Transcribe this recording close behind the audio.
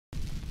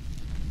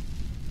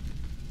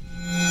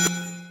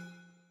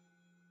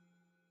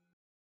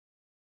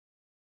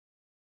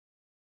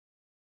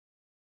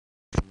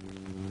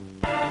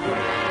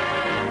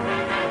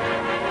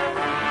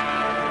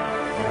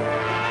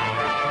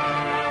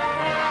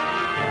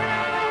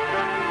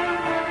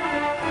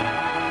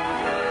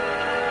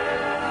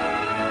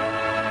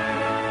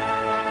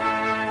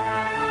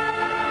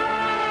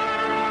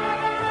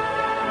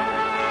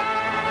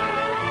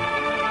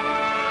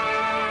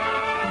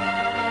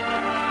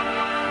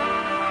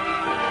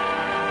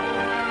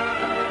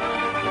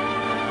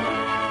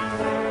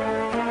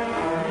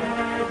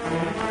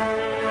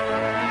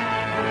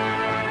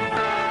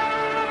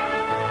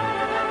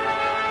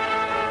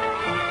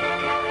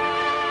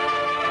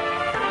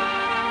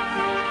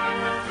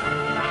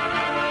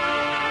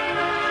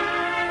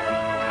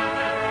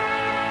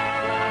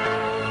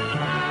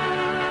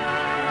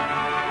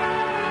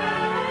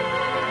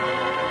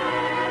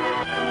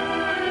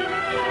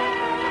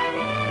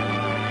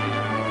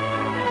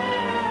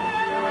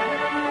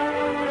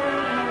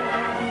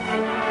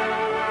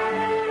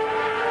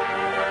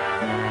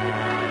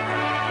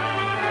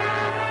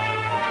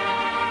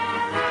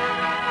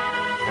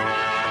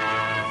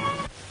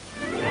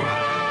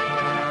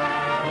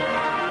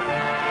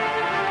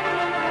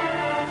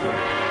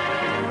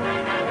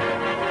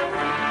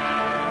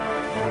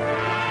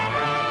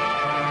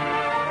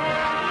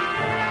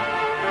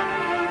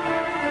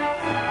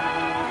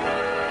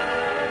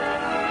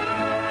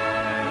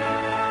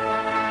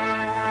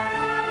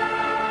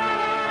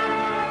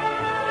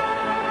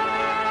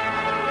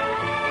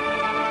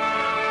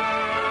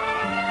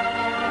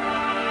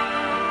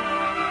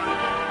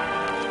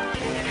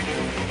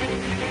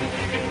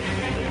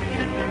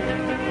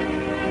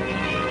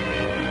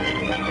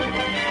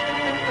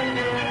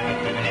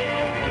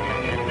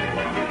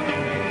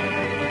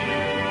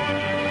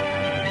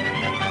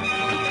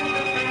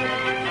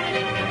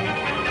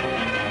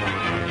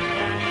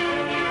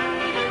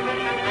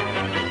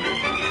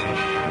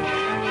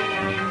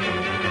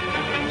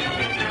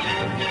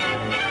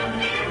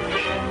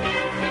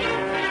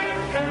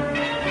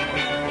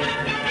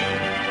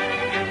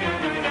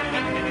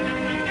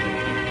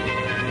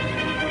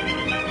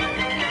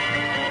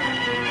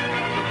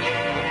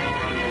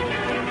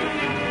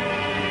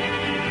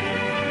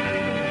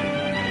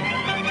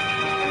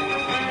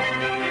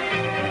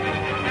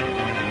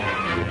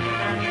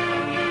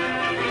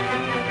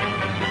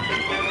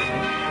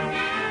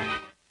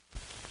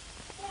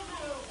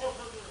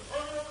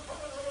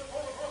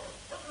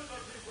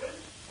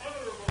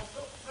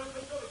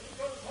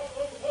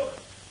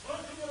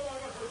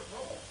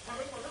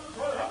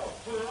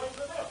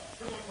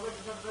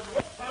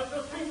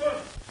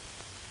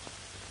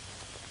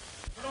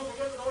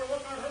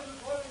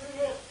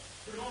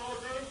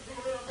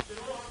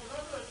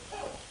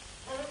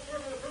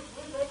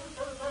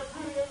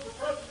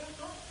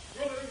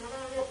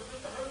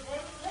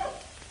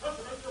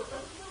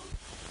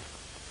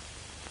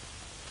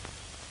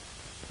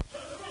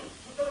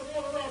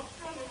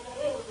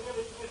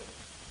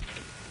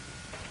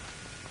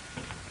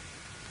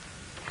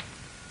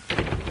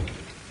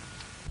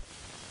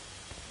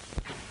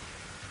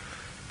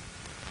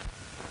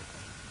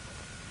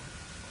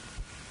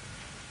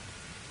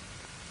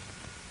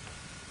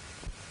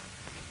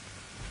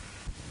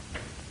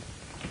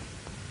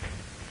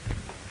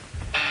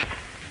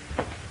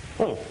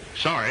Oh,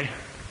 sorry.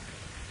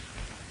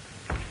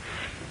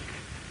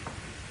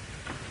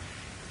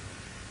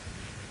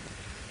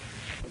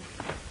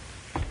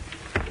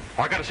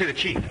 Oh, I gotta see the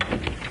chief.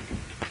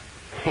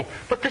 Oh,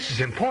 but this is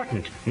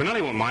important.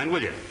 Manelli won't mind,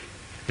 will you?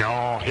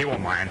 No, he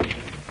won't mind.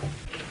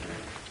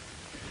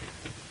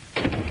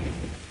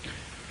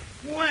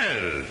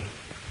 Well,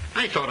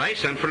 I thought I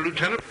sent for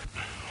Lieutenant.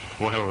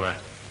 Well,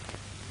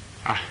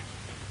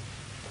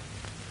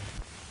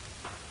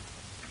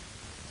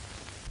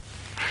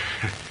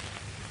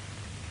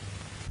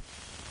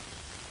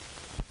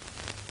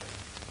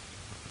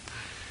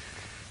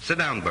 Sit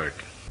down,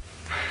 Burke.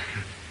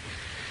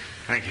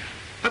 Thank you.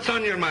 What's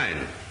on your mind?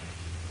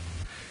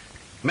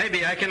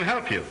 Maybe I can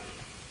help you.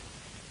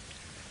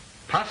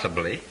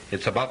 Possibly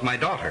it's about my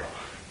daughter.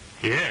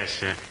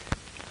 Yes,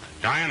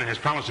 Diana has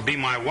promised to be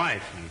my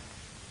wife, and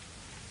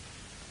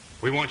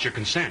we want your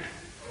consent.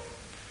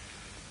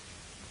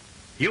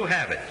 You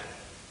have it,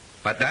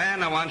 but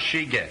Diana wants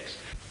she gets.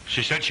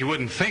 She said she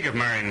wouldn't think of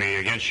marrying me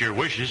against your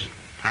wishes.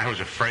 I was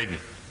afraid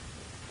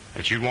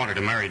that you'd want her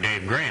to marry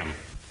Dave Graham.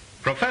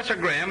 Professor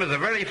Graham is a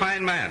very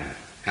fine man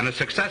and a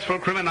successful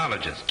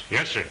criminologist.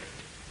 Yes, sir.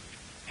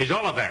 He's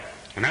all of that,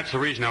 and that's the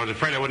reason I was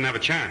afraid I wouldn't have a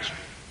chance.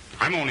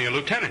 I'm only a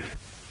lieutenant.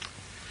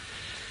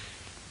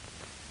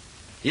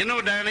 You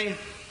know, Danny,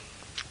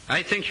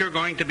 I think you're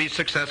going to be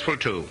successful,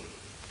 too.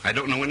 I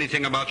don't know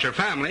anything about your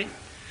family,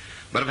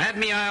 but I've had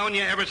me eye on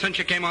you ever since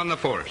you came on the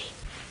force.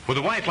 With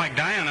a wife like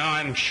Diana,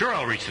 I'm sure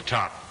I'll reach the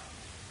top.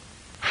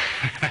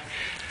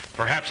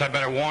 Perhaps I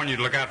better warn you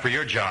to look out for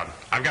your job.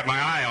 I've got my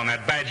eye on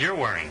that badge you're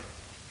wearing.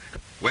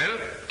 Well,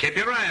 keep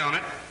your eye on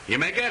it. You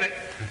may get it.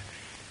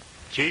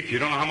 Chief, you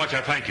don't know how much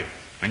I thank you,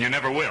 and you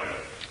never will.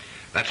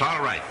 That's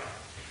all right.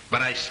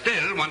 But I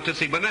still want to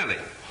see Bonelli.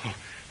 Oh,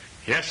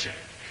 yes, sir.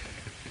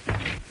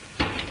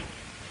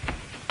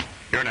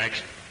 You're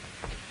next.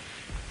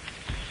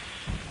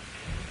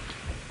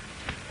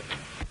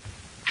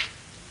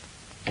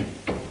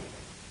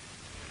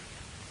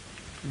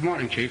 Good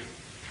morning, Chief.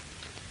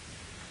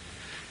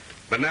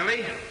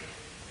 Bonelli,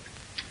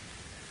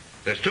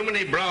 there's too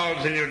many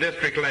brawls in your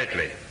district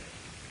lately.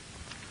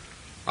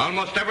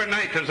 Almost every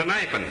night there's a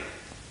knifing.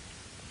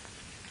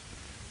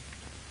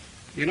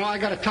 You know, I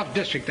got a tough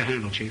district to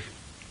handle, Chief.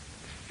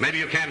 Maybe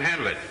you can't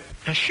handle it.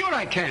 Sure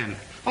I can.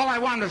 All I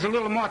want is a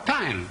little more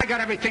time. I got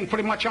everything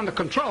pretty much under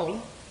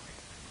control.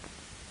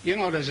 You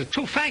know, there's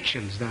two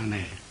factions down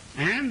there.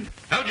 And?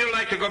 How'd you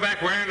like to go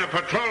back wearing a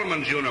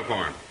patrolman's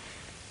uniform?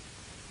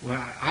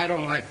 Well, I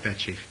don't like that,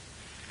 Chief.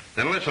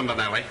 Then listen,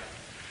 Bonelli.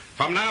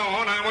 From now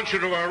on, I want you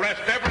to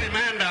arrest every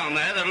man down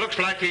there that looks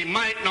like he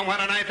might know what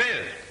a knife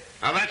is.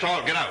 Now, that's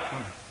all. Get out.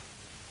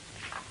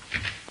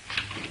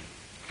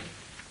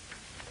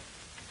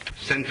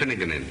 Send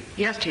Finnegan in.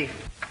 Yes,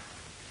 Chief.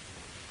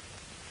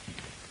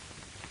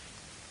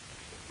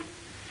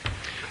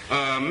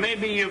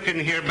 Maybe you can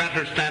hear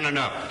better standing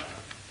up.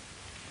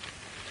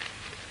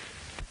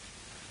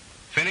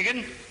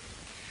 Finnegan,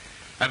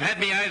 I've had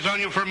me eyes on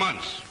you for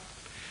months.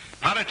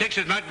 Politics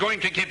is not going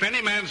to keep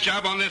any man's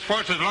job on this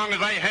force as long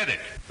as I head it.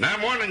 Now,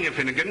 I'm warning you,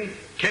 Finnegan.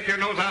 Keep your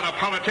nose out of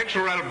politics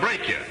or I'll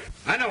break you.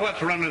 I know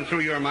what's running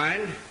through your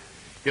mind.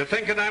 You're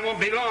thinking I won't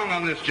be long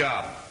on this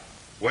job.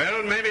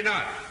 Well, maybe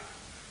not.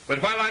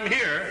 But while I'm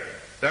here,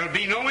 there'll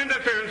be no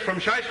interference from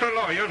shyster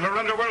lawyers or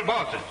underworld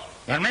bosses.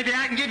 Well, maybe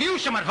I can give you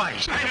some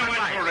advice. I don't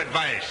want your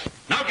advice.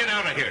 Now get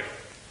out of here.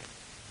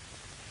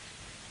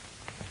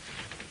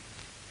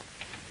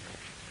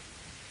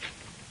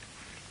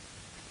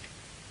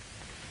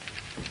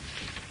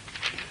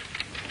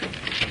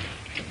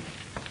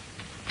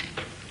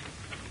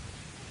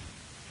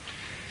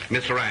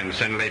 Miss Ryan,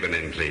 send Laban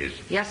in, please.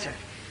 Yes, sir.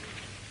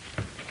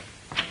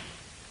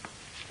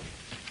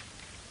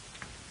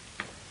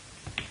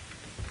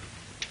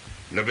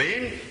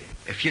 Levine?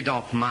 If you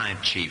don't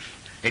mind, Chief,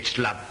 it's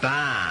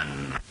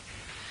Laban.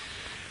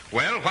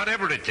 Well,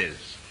 whatever it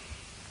is,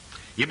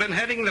 you've been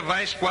heading the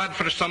vice squad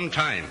for some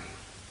time,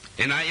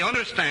 and I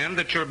understand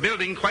that you're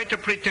building quite a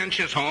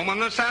pretentious home on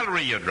the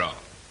salary you draw.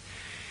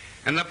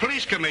 And the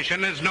police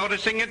commission is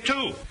noticing it,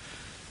 too.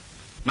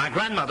 My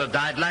grandmother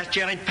died last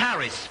year in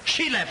Paris.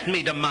 She left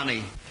me the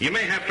money. You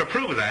may have to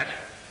prove that.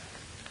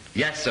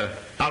 Yes, sir.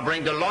 I'll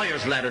bring the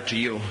lawyer's letter to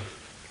you.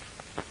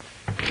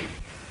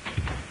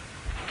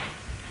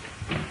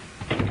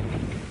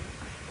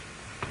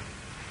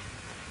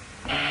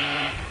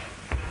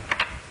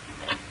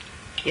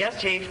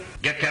 Yes, Chief.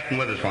 Get Captain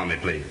Withers for me,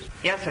 please.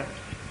 Yes, sir.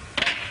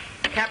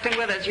 Captain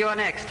Withers, you're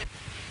next.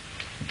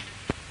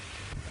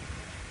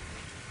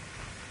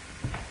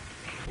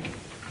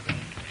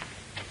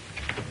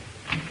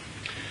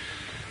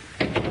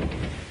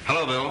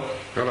 Hello, Bill.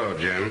 Hello,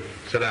 Jim.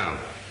 Sit down.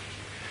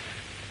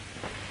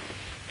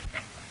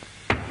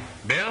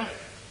 Bill,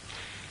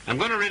 I'm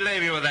going to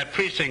relieve you of that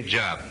precinct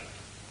job.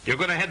 You're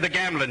going to head the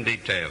gambling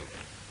detail.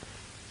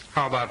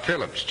 How about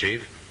Phillips,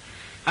 Chief?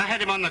 I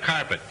had him on the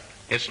carpet.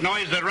 It's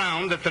noised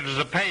around that there's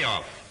a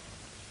payoff.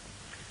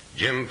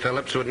 Jim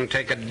Phillips wouldn't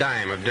take a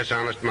dime of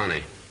dishonest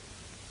money.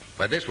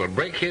 But this will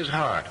break his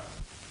heart.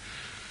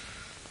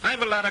 I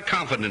have a lot of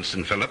confidence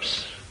in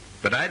Phillips,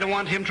 but I don't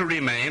want him to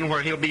remain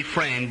where he'll be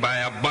framed by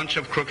a bunch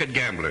of crooked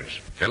gamblers.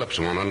 Phillips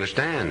won't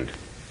understand.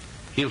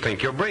 He'll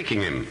think you're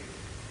breaking him.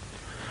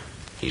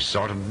 He's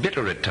sort of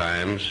bitter at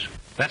times.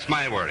 That's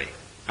my worry.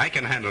 I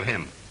can handle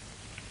him.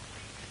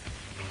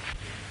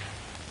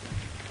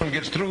 When he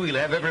gets through, he'll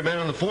have every man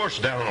on the force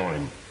down on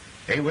him.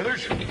 Hey,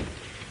 Withers?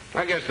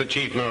 I guess the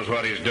chief knows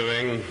what he's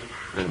doing.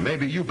 And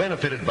maybe you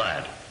benefited by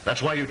it.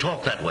 That's why you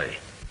talk that way.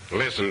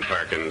 Listen,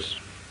 Perkins.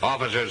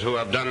 Officers who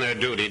have done their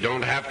duty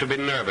don't have to be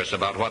nervous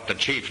about what the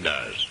chief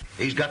does.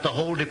 He's got the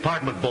whole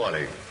department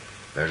boiling.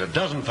 There's a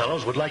dozen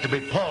fellows would like to be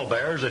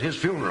pallbearers at his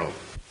funeral.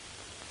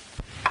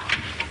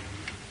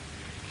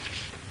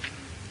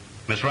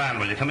 Miss Ryan,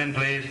 will you come in,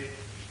 please?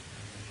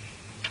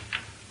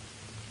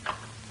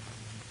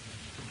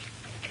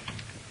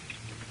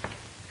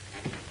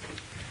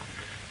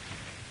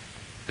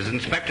 Is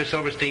Inspector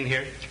Silverstein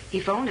here? He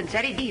phoned and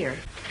said he'd be here.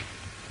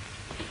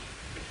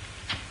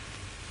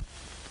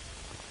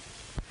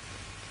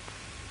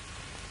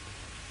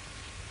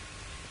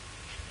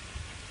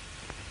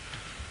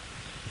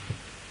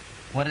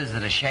 What is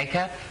it, a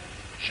shake-up?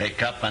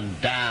 Shake up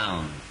and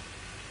down.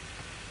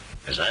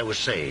 As I was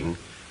saying,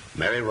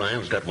 Mary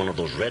Ryan's got one of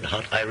those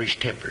red-hot Irish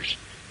tempers.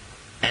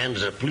 And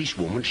as a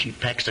policewoman, she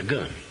packs a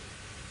gun.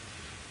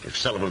 If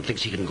Sullivan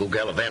thinks he can go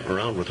gallivanting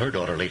around with her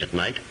daughter late at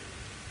night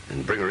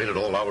and bring her in at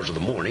all hours of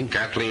the morning...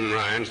 Kathleen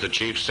Ryan's the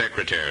chief's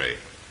secretary.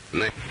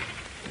 And they...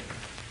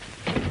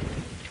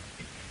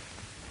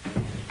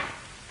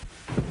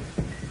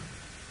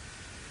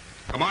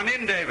 Come on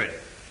in, David.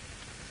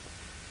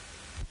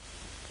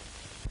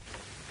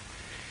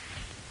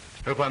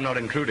 Hope I'm not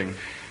intruding.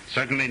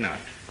 Certainly not.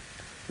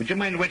 Would you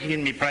mind waiting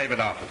in my private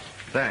office?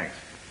 Thanks.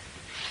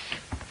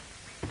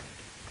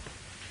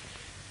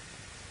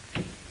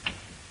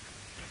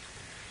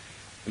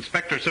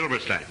 Inspector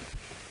Silverstein.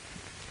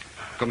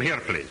 Come here,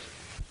 please.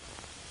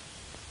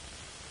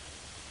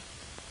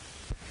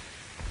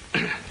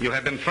 You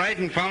have been tried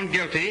and found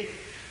guilty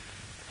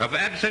of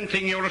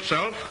absenting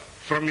yourself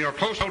from your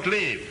post of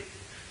leave.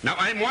 Now,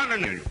 I'm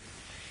warning you.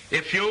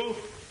 If you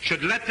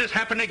should let this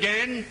happen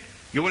again,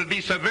 you will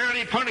be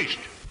severely punished.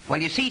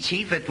 Well, you see,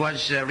 Chief, it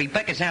was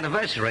Rebecca's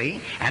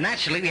anniversary, and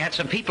actually we had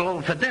some people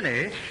over for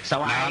dinner, so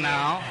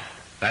Now,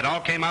 that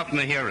all came out in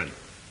the hearing.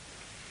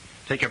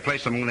 Take your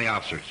place among the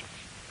officers.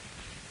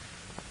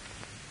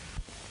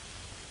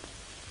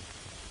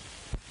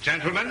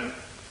 Gentlemen,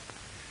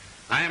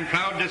 I am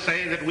proud to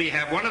say that we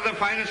have one of the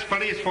finest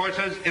police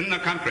forces in the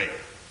country.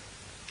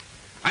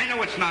 I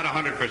know it's not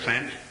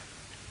 100%,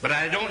 but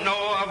I don't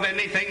know of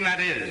anything that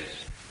is.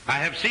 I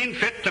have seen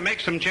fit to make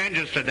some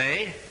changes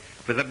today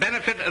for the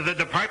benefit of the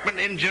department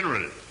in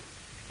general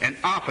and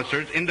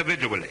officers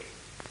individually.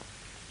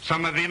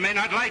 Some of you may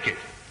not like it.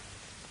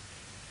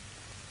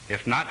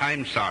 If not,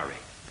 I'm sorry.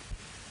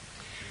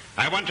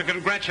 I want to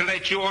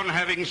congratulate you on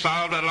having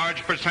solved a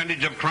large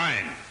percentage of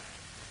crime.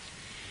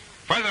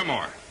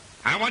 Furthermore,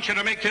 I want you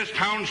to make this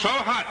town so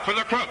hot for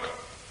the crook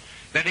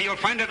that he'll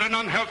find it an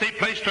unhealthy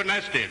place to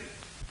nest in.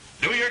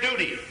 Do your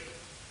duty.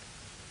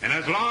 And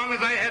as long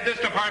as I head this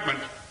department,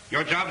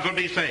 your jobs will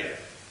be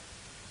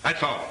safe.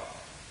 That's all.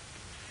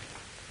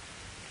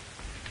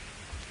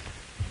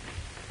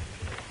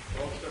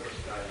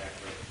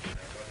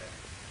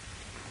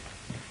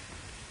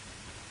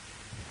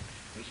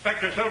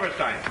 Inspector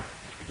Silverstein.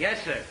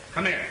 Yes, sir.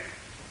 Come here.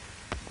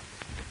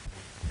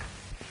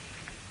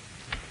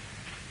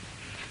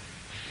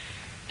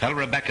 Tell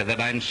Rebecca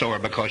that I'm sore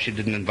because she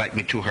didn't invite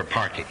me to her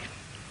party.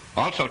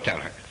 Also tell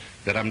her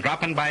that I'm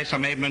dropping by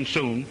some evening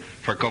soon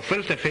for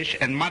gefilte fish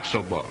and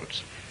matzo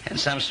balls. And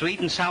some sweet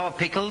and sour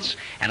pickles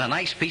and a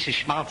nice piece of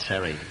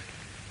schmaltz-herring.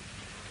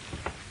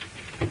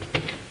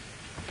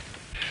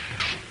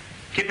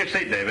 Keep your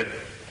seat, David.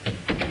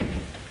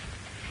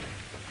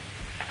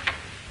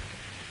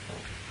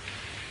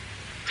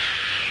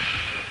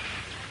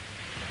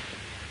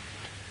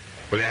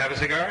 Will you have a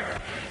cigar?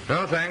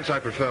 No, thanks. I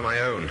prefer my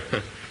own.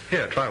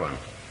 Here, try one.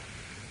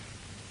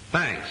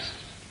 Thanks.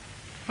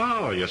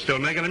 Oh, you're still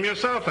making them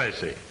yourself, I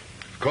see.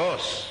 Of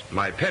course,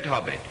 my pet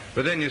hobby.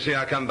 But then, you see,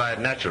 I come by it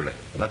naturally.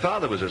 My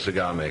father was a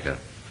cigar maker.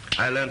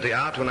 I learned the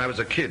art when I was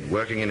a kid,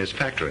 working in his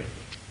factory.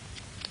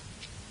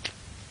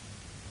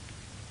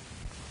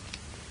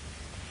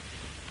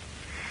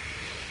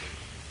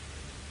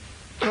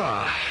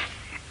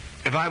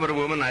 If I were a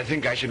woman, I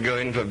think I should go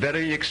in for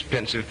very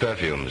expensive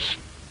perfumes.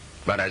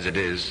 But as it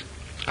is,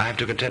 I have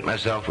to content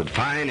myself with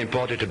fine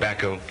imported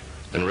tobacco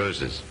and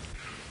roses.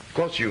 Of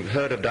course, you've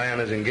heard of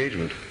Diana's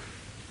engagement.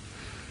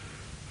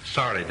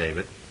 Sorry,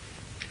 David.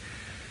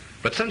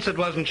 But since it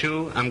wasn't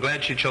you, I'm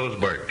glad she chose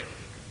Burke.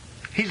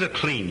 He's a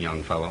clean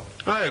young fellow.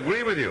 I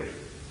agree with you.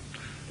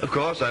 Of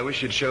course, I wish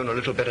she'd shown a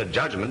little better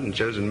judgment and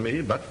chosen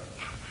me, but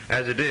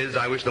as it is,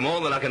 I wish them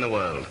all the luck in the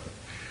world.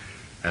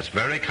 That's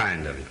very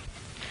kind of you.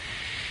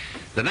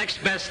 The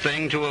next best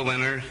thing to a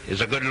winner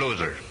is a good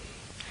loser.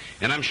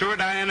 And I'm sure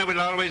Diana will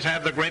always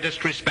have the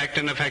greatest respect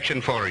and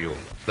affection for you.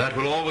 That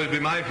will always be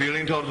my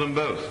feeling towards them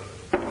both.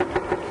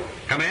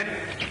 Come in.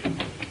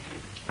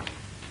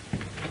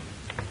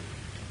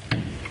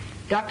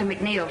 Dr.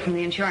 McNeil from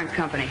the insurance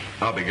company.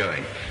 I'll be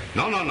going.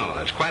 No.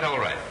 That's quite all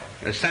right.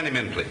 Send him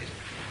in, please.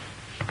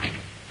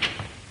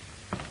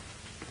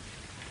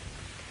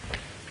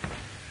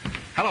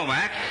 Hello,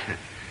 Mac.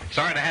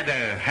 Sorry I had to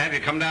have you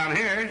come down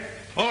here.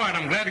 All right,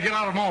 I'm glad to get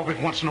out of Malvik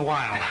once in a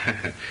while.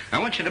 I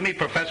want you to meet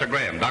Professor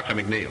Graham, Dr.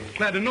 McNeil.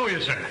 Glad to know you,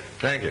 sir.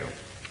 Thank you.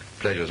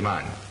 Pleasure's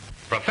mine.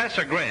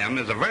 Professor Graham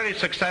is a very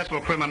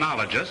successful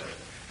criminologist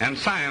and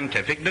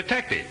scientific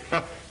detective.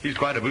 Oh, he's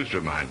quite a booster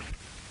of mine.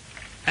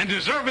 And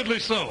deservedly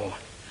so.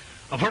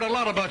 I've heard a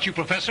lot about you,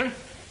 Professor.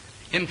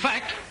 In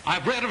fact,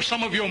 I've read of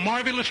some of your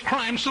marvelous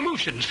crime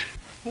solutions.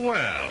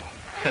 Well,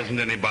 hasn't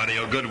anybody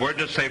a good word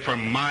to say for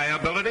my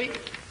ability?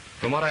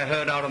 From what I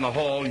heard out in the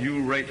hall,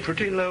 you rate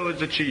pretty low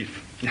as a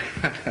chief.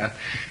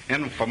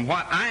 And from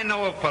what I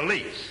know of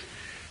police,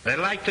 they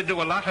like to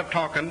do a lot of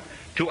talking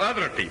to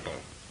other people,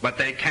 but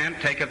they can't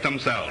take it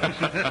themselves.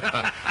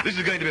 This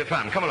is going to be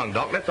fun. Come along,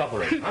 Doc. Let's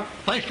operate. Huh?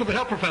 Thanks for the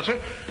help, Professor.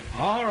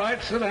 All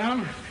right, sit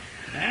down.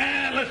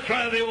 Let's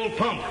try the old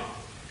pump.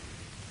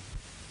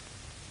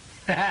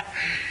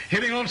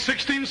 Hitting on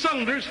 16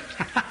 cylinders.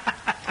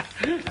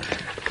 All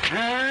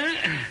right.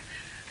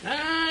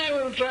 I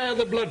will try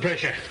the blood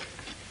pressure.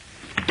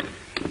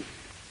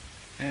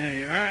 There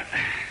you are.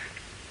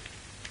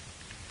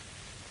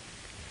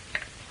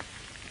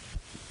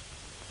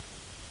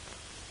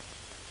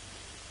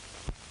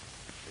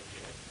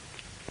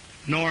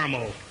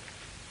 Normal.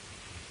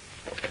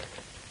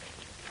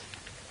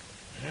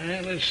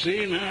 Let's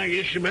see. Now, I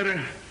guess you better...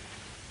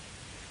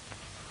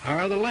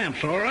 Are the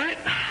lamps all right?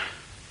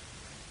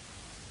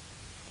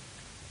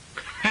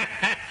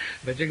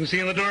 Bet you can see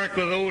in the dark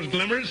with those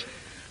glimmers.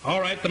 All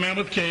right, the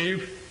Mammoth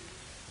Cave.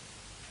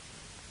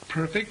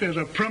 Perfect as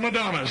a prima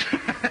donna's.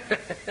 All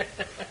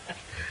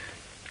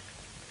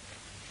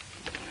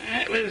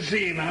right, let's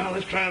see now.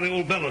 Let's try the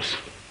old bellows.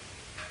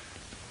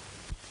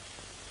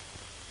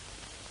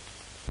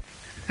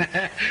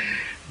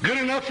 Good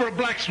enough for a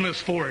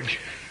blacksmith's forge.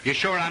 You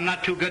sure I'm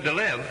not too good to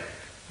live?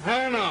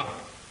 I don't know.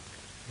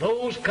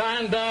 Those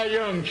kind die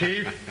young,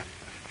 Chief.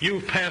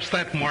 You've passed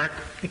that mark.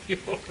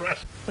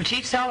 Well,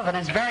 Chief Sullivan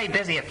is very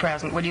busy at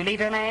present. Will you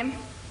leave your name?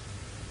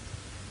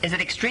 Is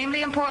it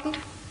extremely important?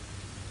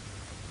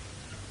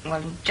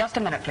 Well, just a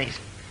minute, please.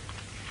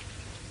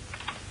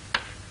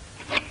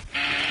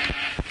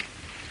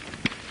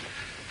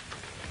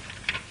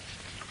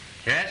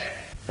 Yes?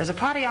 There's a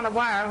party on the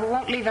wire who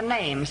won't leave a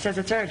name. Says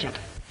it's urgent.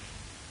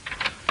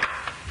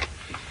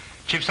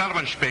 Chief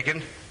Sullivan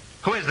speaking.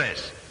 Who is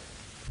this?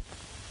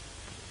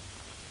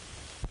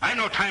 I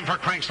no time for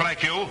cranks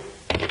like you.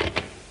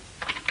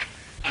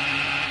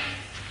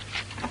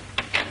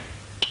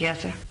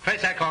 Yes, sir.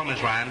 Trace that call,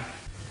 Miss Ryan.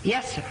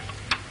 Yes, sir.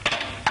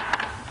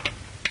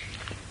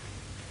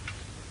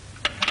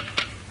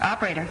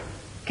 Operator,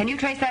 can you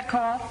trace that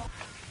call?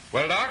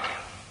 Well, Doc,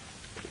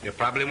 you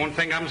probably won't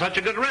think I'm such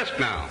a good risk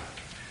now.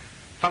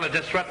 Fella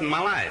just threatened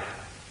my life.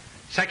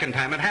 Second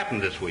time it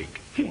happened this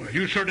week. Well,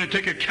 you certainly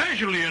take it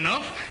casually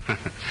enough.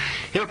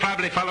 He'll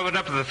probably follow it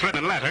up with a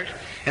threatening letter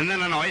and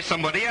then annoy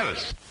somebody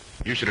else.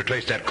 You should have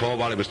traced that call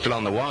while it was still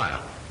on the wire.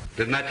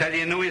 Didn't I tell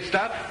you he knew his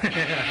stuff?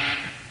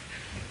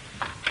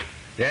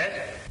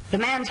 Yes? The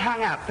man's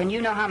hung up, and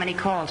you know how many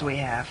calls we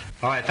have.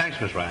 All right,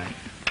 thanks, Miss Ryan.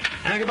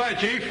 And goodbye,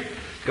 Chief.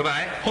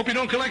 Goodbye. Hope you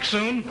don't collect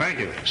soon. Thank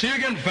you. See you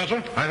again,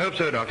 Professor. I hope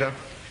so, Doctor.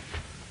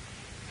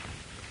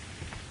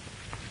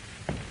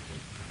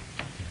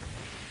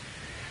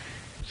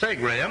 Say,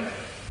 Graham,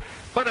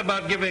 what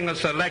about giving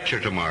us a lecture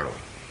tomorrow?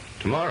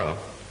 Tomorrow?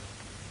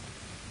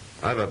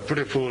 I have a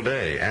pretty full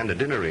day and a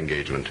dinner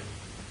engagement.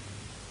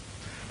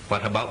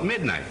 What about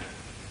midnight?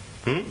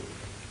 Do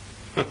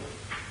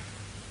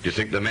you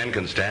think the men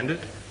can stand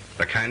it?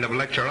 The kind of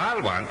lecture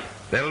I'll want,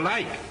 they'll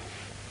like.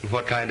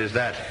 What kind is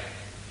that?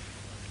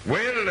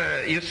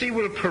 Well, you see,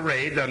 we'll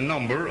parade a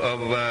number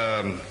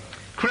of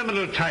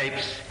criminal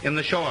types in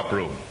the show-up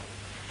room.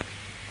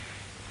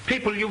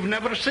 People you've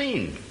never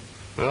seen.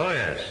 Oh,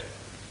 yes.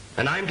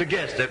 And I'm to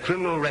guess their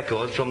criminal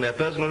records from their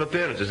personal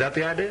appearance. Is that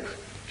the idea?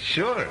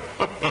 Sure.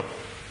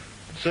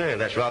 Say,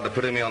 that's rather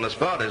putting me on the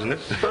spot, isn't it?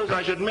 Suppose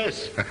I should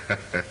miss.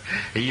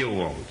 You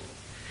won't.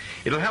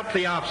 It'll help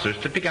the officers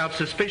to pick out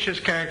suspicious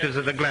characters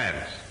at a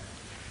glance.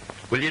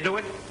 Will you do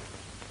it?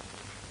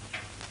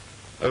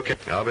 Okay,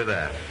 I'll be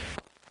there.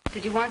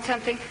 Did you want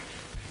something?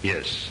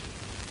 Yes.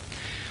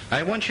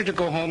 I want you to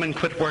go home and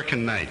quit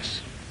working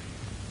nights.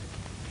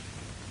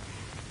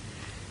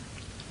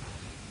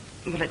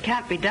 Well, it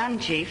can't be done,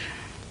 Chief.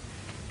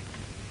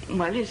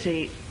 Well, you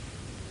see,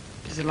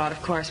 there's a lot of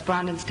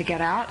correspondence to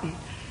get out and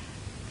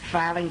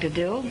filing to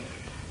do.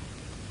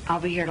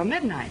 I'll be here till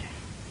midnight.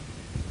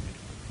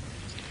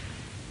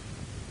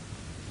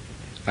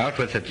 Out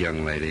with it,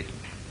 young lady.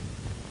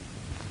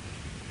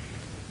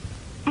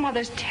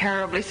 Mother's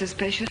terribly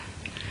suspicious.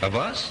 Of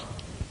us?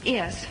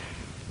 Yes.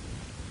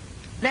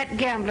 That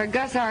gambler,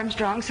 Gus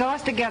Armstrong, saw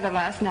us together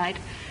last night,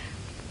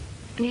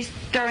 and he's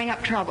stirring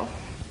up trouble.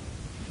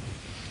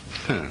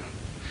 Huh.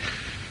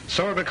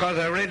 Sore because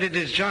I raided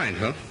his joint,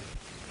 huh?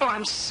 Oh,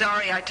 I'm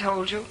sorry I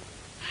told you.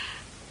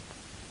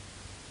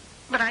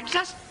 But I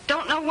just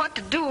don't know what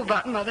to do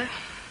about Mother.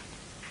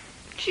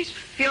 She's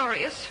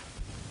furious.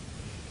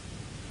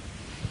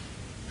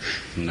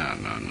 No.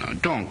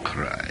 Don't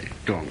cry.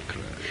 Don't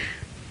cry.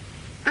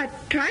 I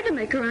tried to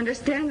make her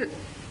understand that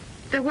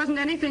there wasn't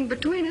anything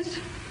between us.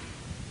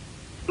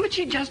 But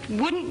she just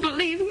wouldn't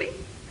believe me.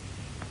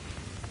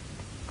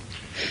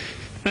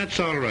 That's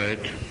all right.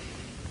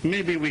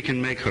 Maybe we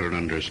can make her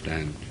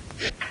understand.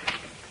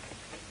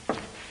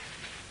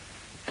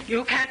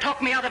 You can't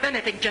talk me out of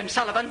anything, Jim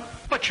Sullivan.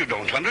 But you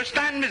don't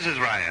understand, Mrs.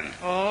 Ryan.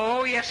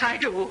 Oh, yes, I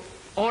do.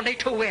 Only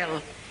too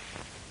well.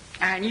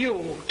 And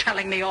you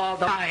telling me all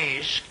the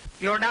lies.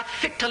 You're not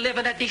fit to live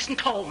in a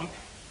decent home.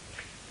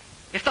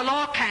 If the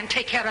law can't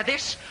take care of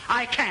this,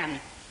 I can.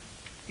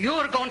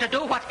 You're going to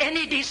do what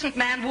any decent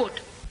man would.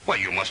 Well,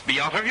 you must be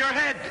out of your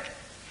head.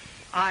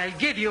 I'll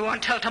give you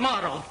until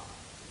tomorrow.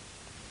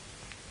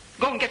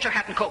 Go and get your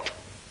hat and coat.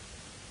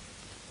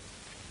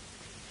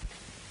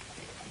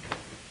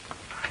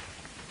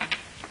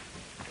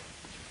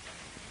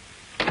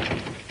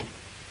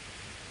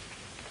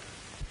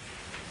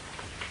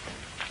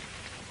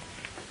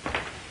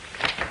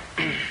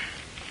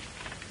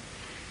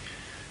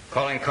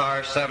 Calling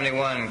car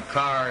 71,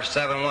 car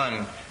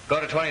 71.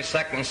 Go to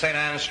 22nd and St.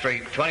 Anne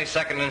Street.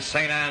 22nd and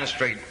St. Anne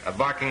Street. A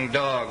barking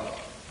dog.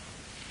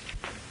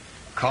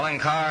 Calling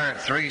car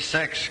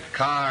 36,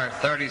 car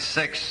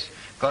 36.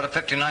 Go to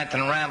 59th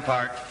and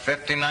Rampart.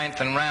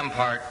 59th and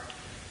Rampart.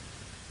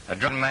 A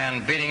drunken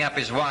man beating up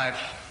his wife.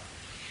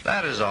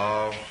 That is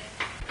all.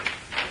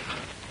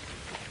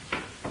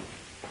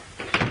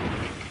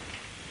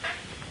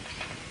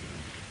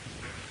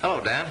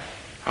 Hello, Dan.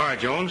 All right,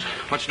 Jones.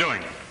 What's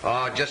doing?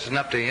 Oh, just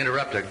enough to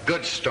interrupt a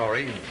good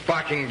story.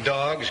 Barking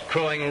dogs,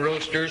 crowing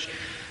roosters,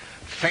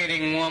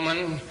 fainting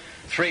woman,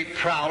 3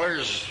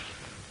 prowlers,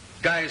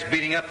 guys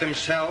beating up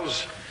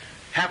themselves,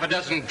 half a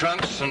dozen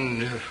drunks,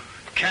 and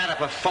cat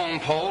up a phone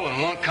pole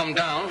and won't come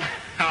down.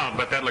 Oh,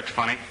 but that looks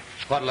funny.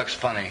 What looks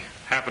funny?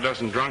 Half a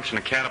dozen drunks and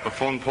a cat up a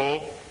phone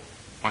pole.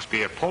 Must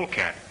be a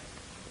polecat.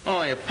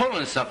 Oh, you're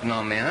pulling something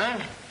on me, huh?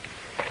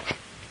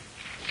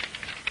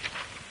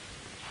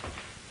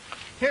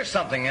 Here's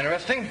something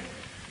interesting.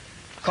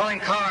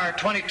 Calling car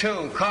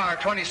 22, car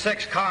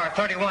 26, car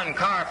 31,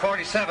 car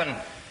 47.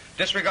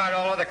 Disregard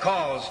all other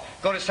calls.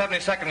 Go to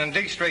 72nd and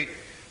D Street,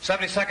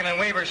 72nd and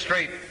Weaver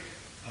Street.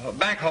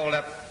 Bank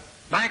holdup.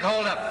 Bank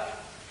holdup.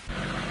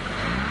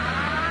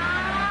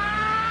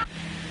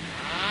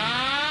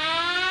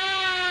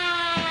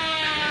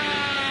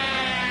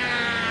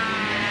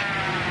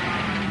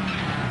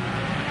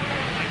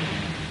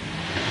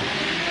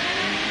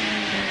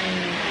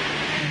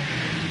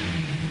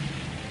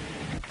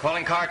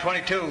 Calling car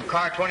 22,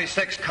 car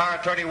 26, car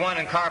 31,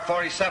 and car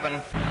 47.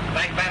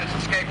 Bank bandits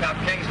escaped out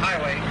Kings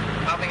Highway,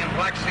 hopping in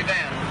black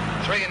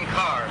sedan. 3 in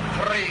car,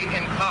 3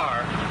 in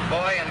car.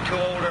 Boy and 2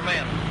 older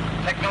men.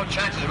 Take no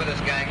chances with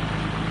this gang.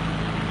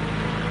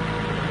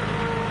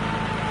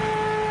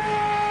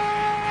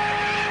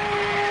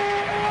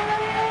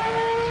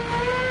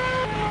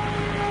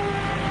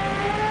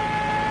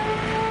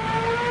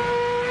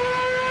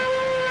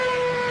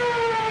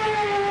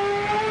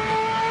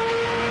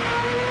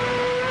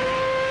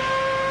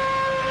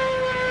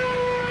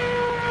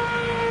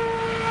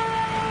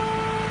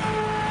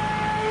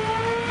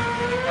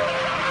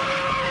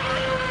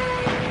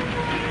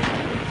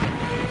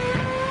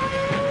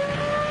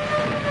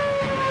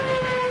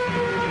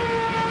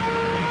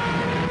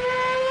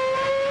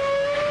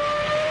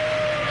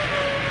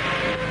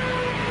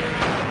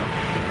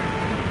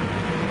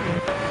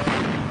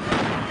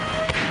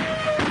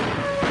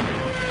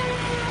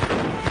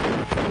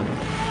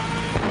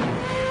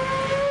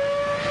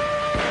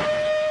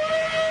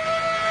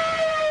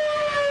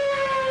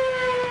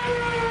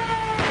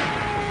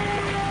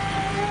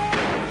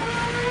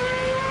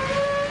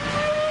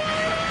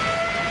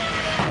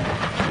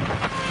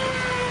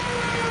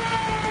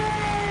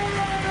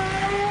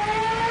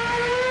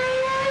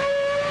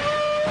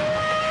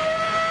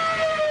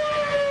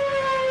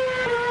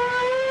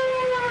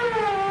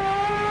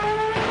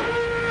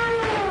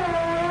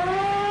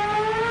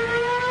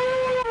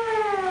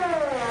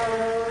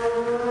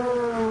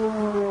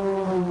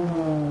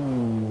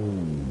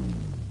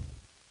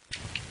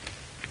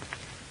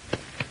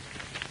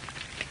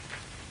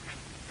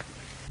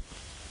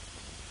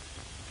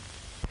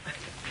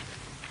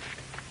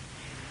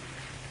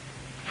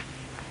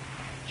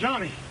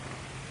 Johnny.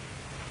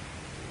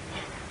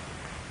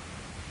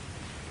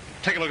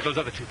 Take a look at those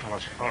other 2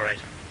 fellows. All right.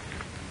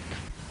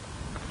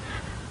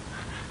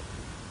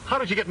 How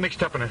did you get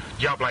mixed up in a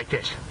job like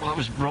this? Well, I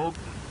was broke,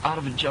 out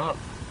of a job.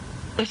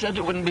 They said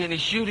there wouldn't be any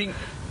shooting.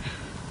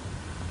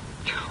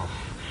 Oh.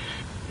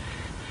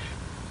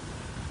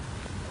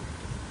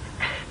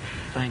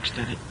 Thanks,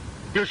 Denny.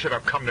 You should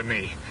have come to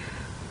me.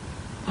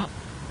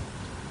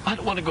 I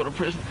don't want to go to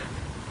prison.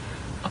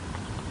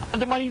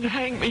 They might even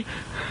hang me.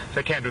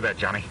 They can't do that,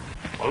 Johnny.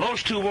 Well,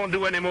 those 2 won't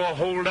do any more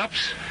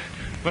hold-ups.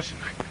 Listen,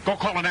 go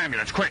call an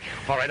ambulance, quick.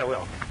 All right, I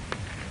will.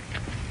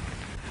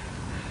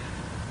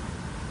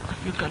 I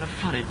feel kind of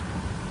funny.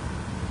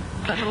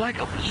 Better like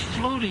I was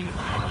floating.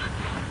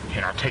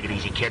 Here, now, take it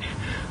easy, kid.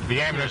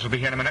 The ambulance will be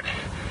here in a minute.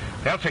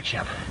 They'll fix you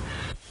up.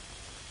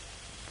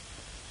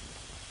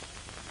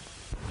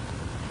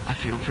 I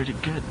feel pretty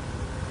good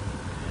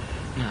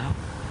now.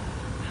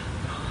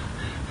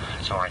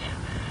 It's all right.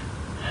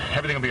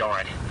 Everything will be all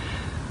right.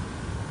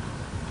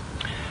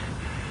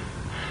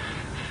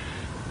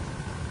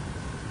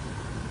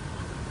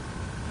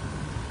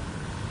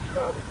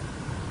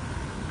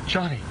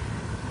 Johnny.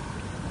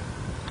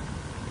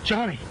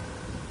 Johnny.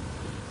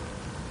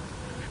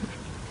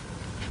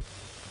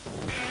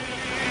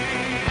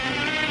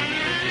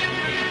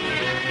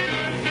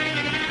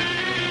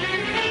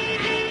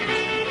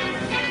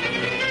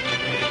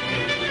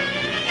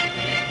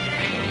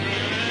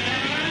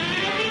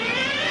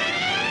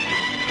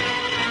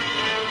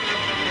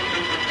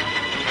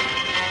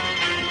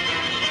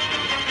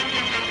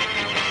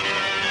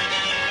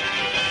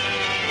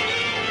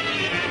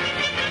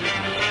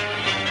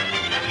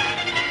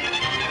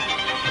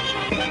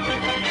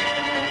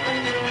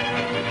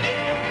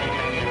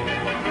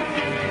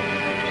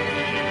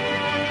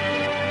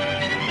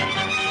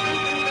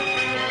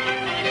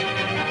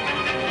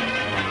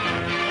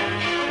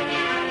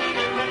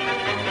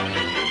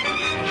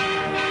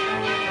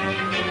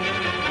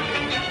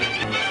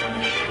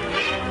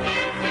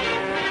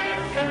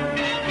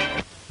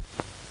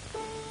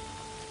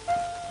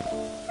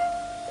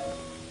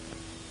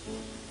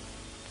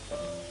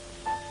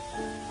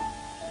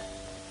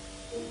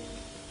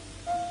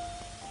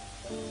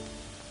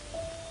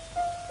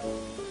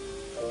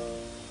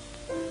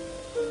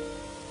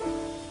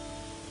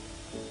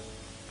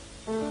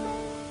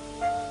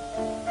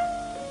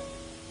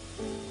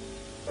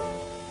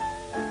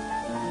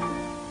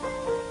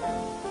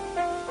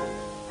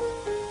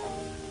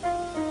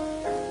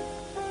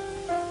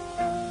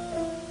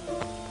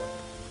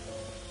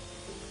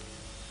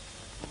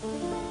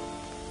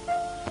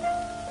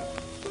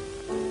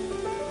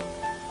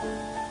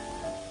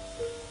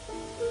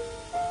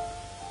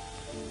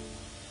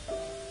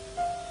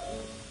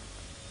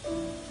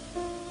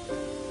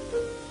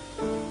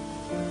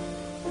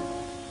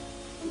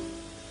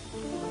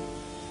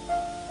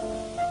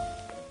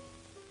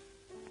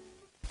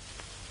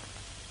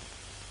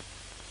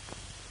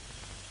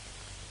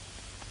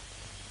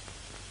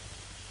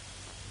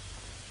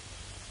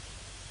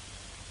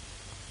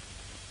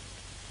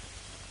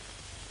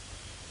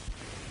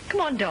 Come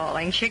on,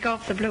 darling, shake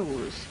off the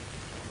blues.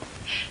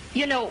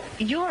 You know,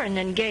 you're an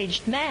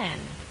engaged man.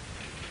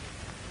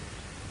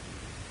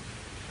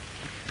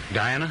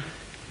 Diana,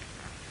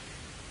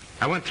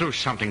 I went through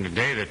something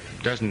today that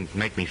doesn't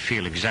make me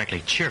feel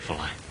exactly cheerful.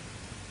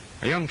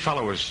 A young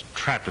fellow was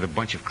trapped with a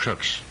bunch of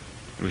crooks.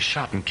 He was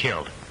shot and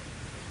killed.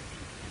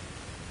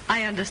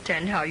 I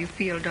understand how you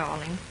feel,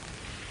 darling.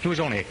 He was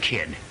only a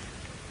kid.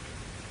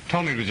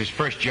 Told me it was his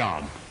first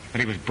job, but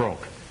he was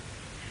broke.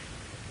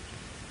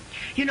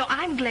 You know,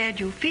 I'm glad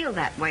you feel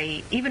that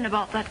way, even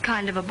about that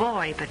kind of a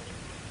boy,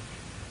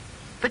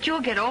 but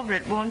you'll get over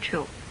it, won't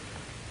you?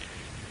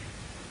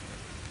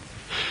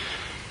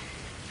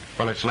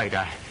 Well, it's late.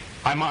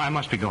 I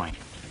must be going.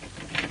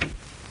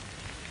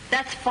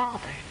 That's Father.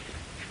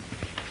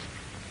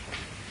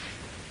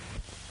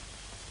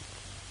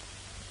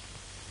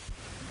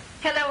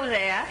 Hello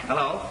there.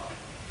 Hello.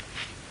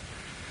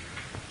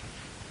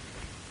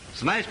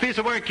 It's a nice piece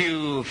of work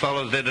you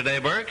fellows did today,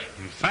 Burke.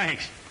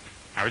 Thanks.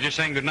 I was just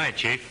saying good night,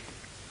 Chief.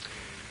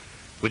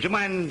 Would you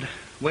mind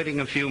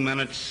waiting a few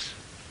minutes?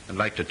 I'd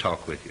like to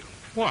talk with you.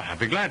 Well, I'd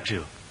be glad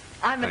to.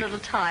 I'm a little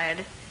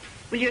tired.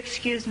 Will you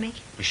excuse me?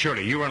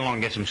 Surely, you run along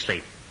and get some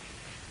sleep.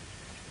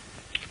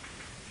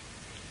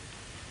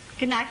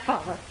 Good night,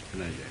 Father.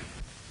 Good night, Jane.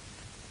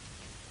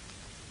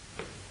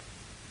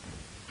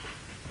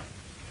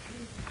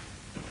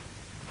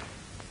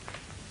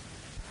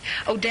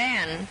 Oh,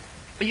 Dan,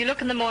 will you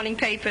look in the morning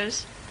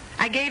papers?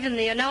 I gave them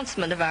the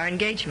announcement of our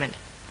engagement.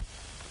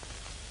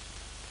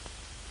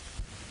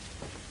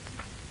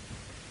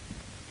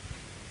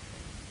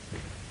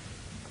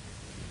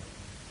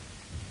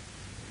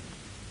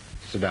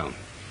 Sit down.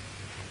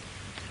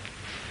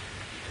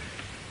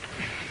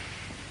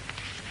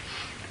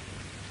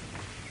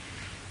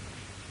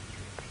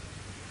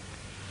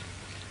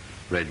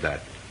 Read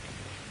that.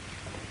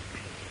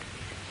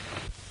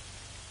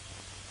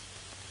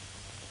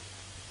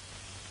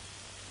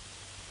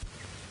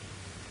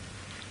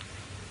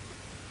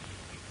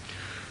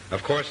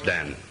 Of course,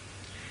 Dan,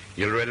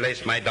 you'll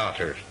release my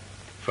daughter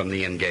from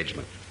the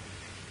engagement.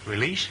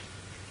 Release?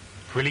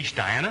 Release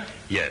Diana?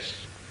 Yes.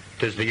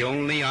 'Tis the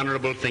only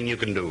honorable thing you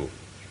can do.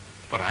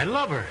 But I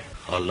love her.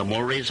 All the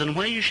more reason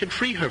why you should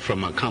free her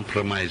from a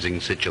compromising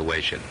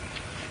situation.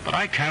 But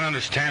I can't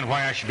understand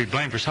why I should be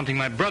blamed for something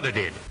my brother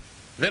did.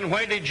 Then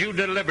why did you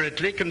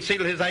deliberately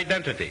conceal his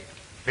identity?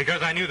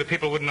 Because I knew the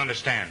people wouldn't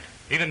understand.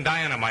 Even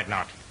Diana might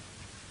not.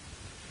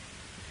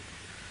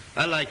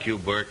 I like you,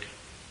 Burke.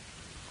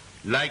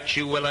 Liked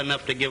you well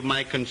enough to give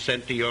my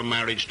consent to your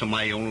marriage to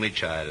my only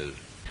child.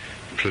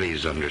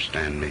 Please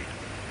understand me.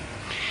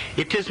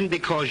 It isn't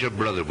because your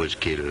brother was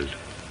killed.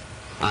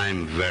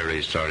 I'm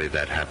very sorry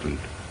that happened.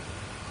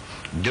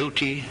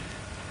 Duty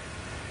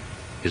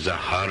is a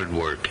hard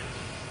work,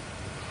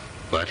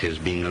 but his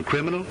being a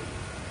criminal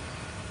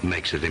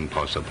makes it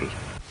impossible.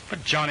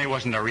 But Johnny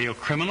wasn't a real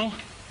criminal.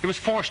 He was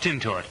forced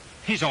into it.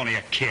 He's only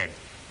a kid.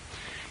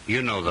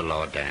 You know the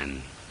law,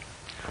 Dan.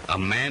 A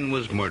man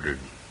was murdered,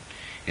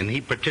 and he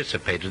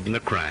participated in the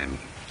crime.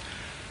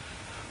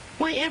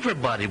 Why,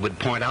 everybody would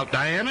point out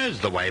Diana as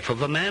the wife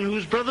of a man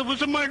whose brother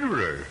was a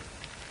murderer.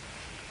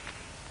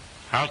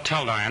 I'll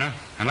tell Diana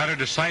and let her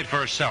decide for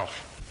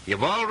herself.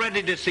 You've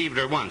already deceived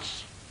her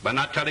once by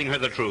not telling her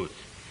the truth.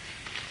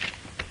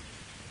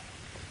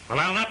 Well,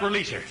 I'll not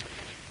release her.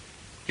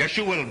 Yes,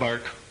 you will,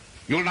 Burke.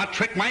 You'll not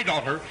trick my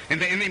daughter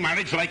into any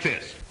marriage like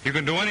this. You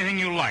can do anything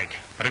you like,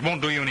 but it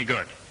won't do you any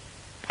good.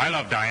 I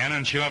love Diana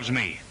and she loves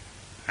me.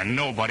 And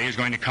nobody is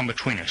going to come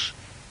between us.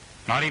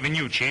 Not even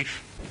you,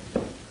 Chief.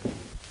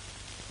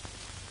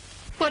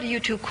 What are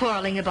you two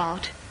quarreling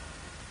about?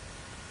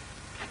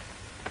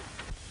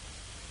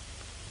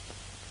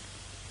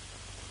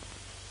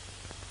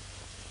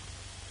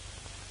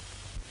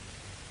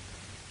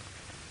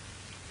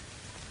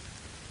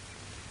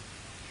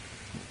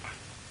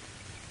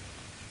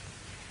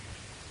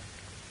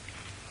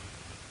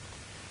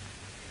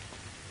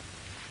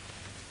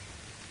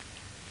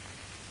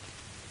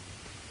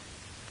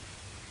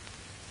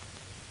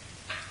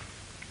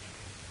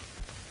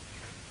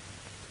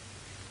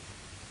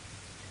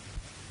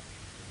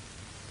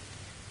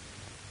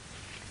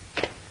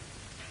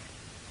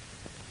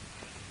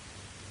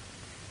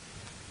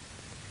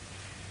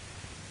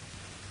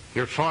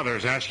 Your father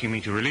is asking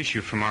me to release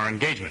you from our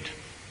engagement.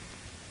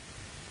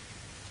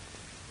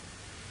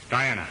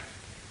 Diana,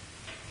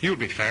 you'll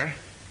be fair.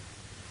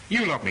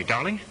 You love me,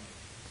 darling.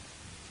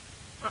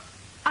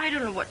 I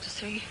don't know what to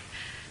say.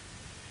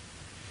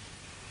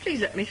 Please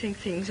let me think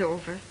things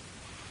over.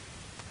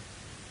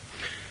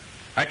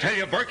 I tell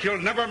you, Burke, you'll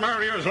never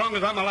marry her as long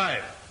as I'm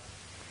alive.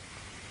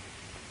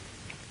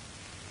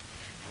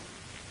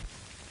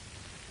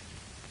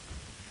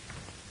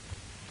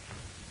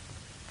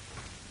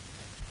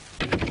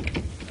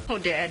 Oh,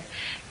 Dad.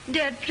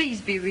 Dad,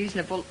 please be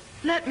reasonable.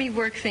 Let me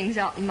work things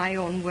out in my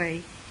own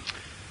way.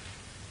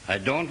 I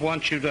don't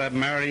want you to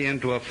marry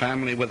into a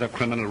family with a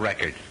criminal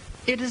record.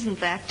 It isn't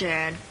that,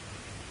 Dad.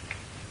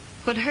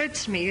 What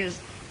hurts me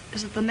is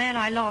that the man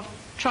I love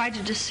tried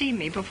to deceive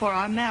me before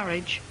our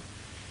marriage.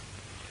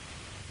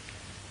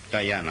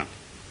 Diana,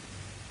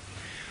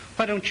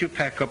 why don't you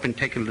pack up and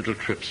take a little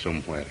trip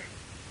somewhere?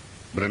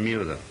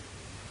 Bermuda,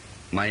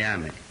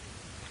 Miami,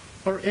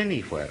 or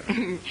anywhere.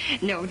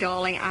 No,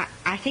 darling,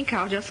 I think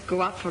I'll just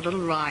go out for a little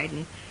ride,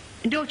 and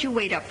don't you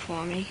wait up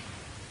for me.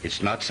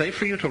 It's not safe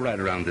for you to ride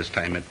around this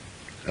time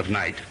of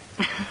night.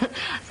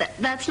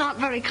 That's not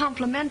very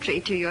complimentary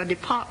to your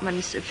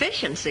department's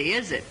efficiency,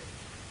 is it?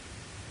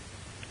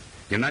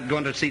 You're not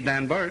going to see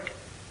Dan Burke?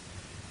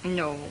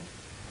 No.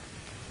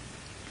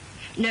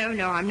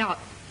 No, I'm not.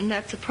 And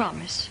that's a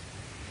promise.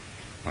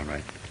 All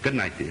right. Good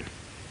night, dear.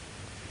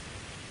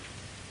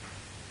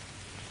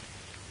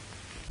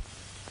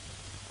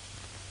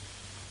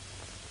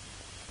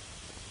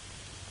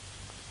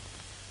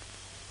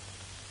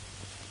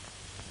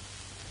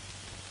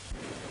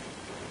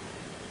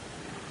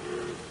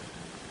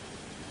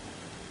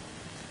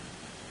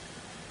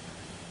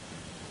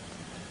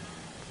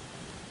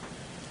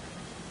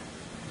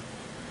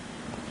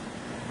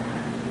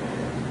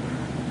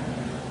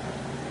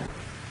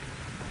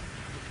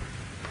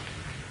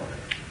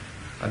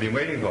 I've been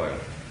waiting for you.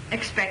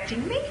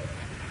 Expecting me?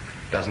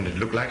 Doesn't it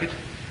look like it?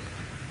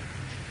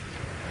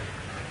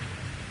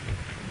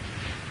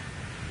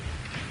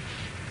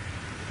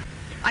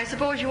 I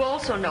suppose you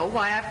also know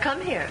why I've come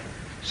here.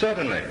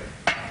 Certainly.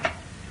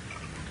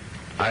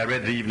 I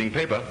read the evening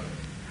paper.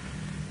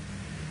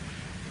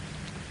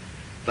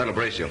 That'll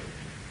brace you.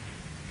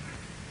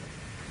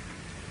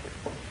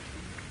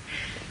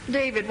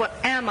 David, what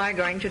am I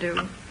going to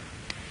do?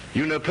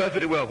 You know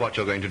perfectly well what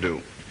you're going to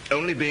do.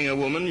 Only being a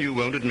woman, you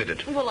won't admit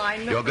it. Well, I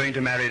know. You're going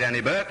to marry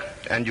Danny Burke,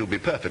 and you'll be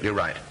perfectly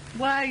right.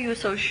 Why are you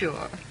so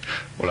sure?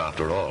 Well,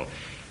 after all,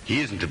 he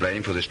isn't to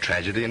blame for this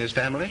tragedy in his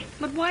family.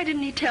 But why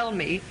didn't he tell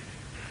me?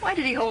 Why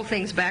did he hold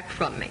things back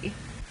from me?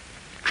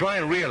 Try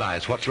and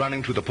realize what's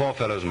running through the poor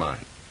fellow's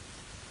mind.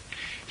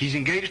 He's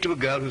engaged to a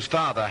girl whose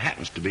father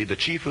happens to be the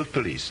chief of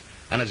police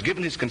and has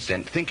given his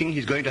consent thinking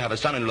he's going to have a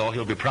son-in-law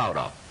he'll be proud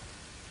of.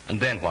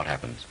 And then what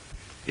happens?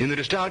 In the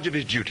discharge of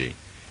his duty,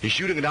 he's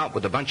shooting it out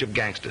with a bunch of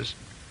gangsters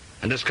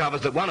and discovers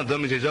that one of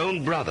them is his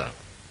own brother.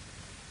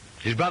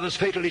 His brother's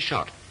fatally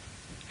shot,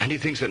 and he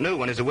thinks that no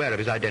one is aware of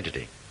his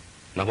identity.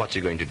 Now, what's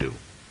he going to do?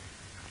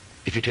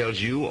 If he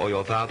tells you or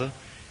your father,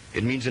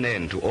 it means an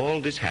end to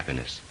all this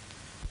happiness.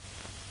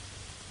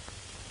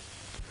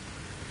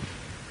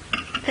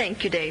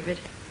 Thank you, David.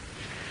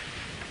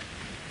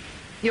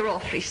 You're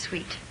awfully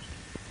sweet.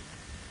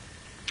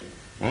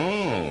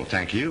 Oh,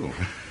 thank you.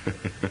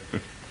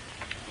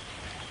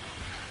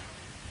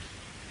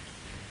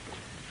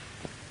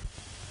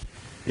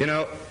 You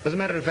know, as a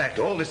matter of fact,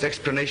 all this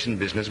explanation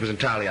business was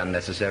entirely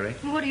unnecessary.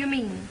 What do you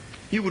mean?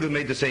 You would have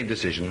made the same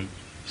decision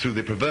through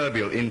the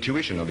proverbial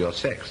intuition of your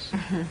sex.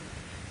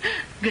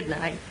 Good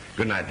night.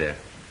 Good night, dear.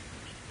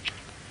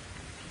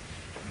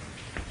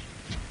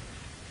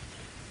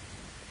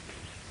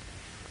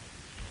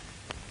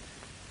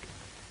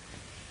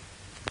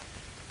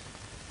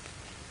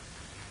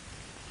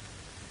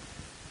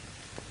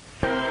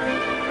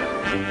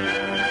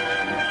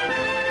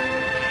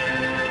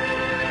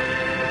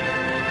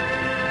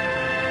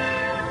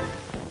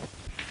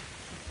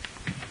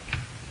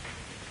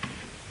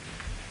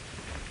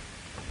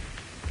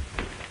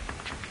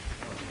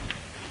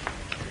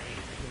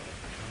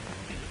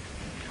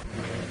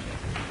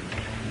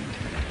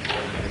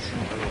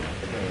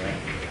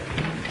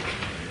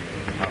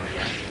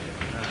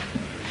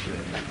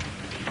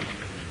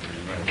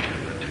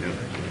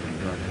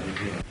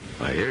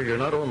 I hear you're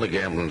not on the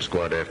gambling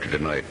squad after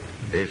tonight.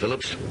 Hey,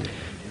 Phillips?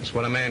 That's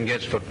what a man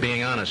gets for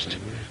being honest.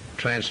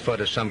 Transferred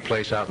to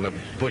someplace out in the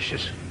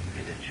bushes.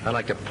 I'd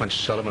like to punch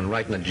Sullivan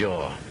right in the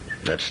jaw.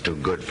 That's too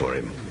good for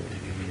him.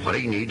 What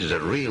he needs is a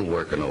real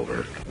working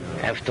over.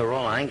 After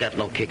all, I ain't got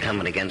no kick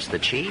coming against the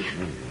chief.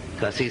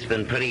 Because he's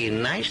been pretty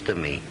nice to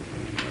me.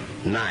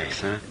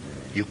 Nice, huh?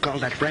 You call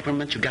that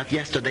reprimand you got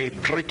yesterday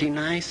pretty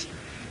nice?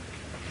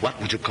 What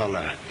would you call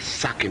a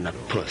sock in the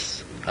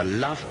puss? A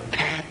love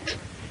pat?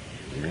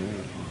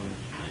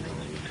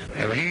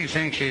 If he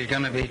thinks he's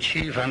going to be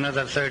chief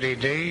another 30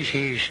 days,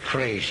 he's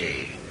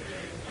crazy.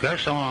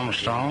 Gus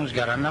Armstrong's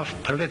got enough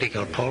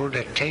political pull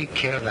to take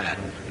care of that.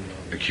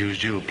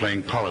 Accused you of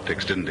playing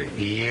politics, didn't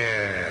he?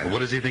 Yeah. Well, what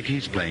does he think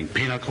he's playing,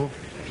 pinochle?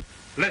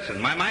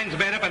 Listen, my mind's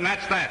made up and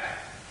that's that.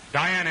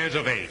 Diana is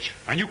of age,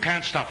 and you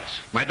can't stop us.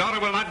 My daughter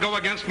will not go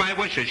against my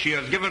wishes. She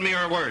has given me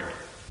her word.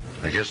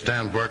 I guess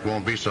Dan Burke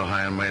won't be so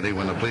high and mighty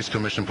when the police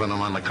commission put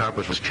him on the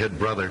carpet for his kid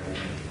brother.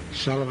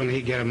 Sullivan,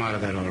 he'd get him out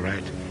of that all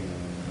right.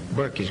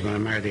 Burke is going to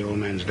marry the old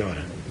man's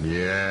daughter.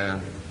 Yeah,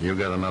 you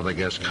got another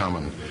guess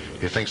coming.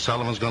 You think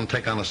Sullivan's going to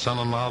take on a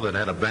son-in-law that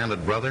had a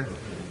bandit brother?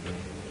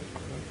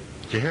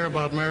 Did you hear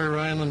about Mary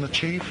Ryan and the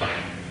chief?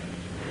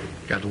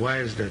 Got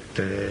wise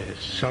that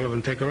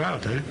Sullivan take her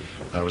out, huh?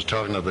 I was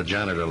talking to the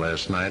janitor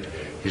last night.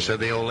 He said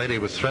the old lady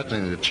was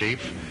threatening the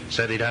chief,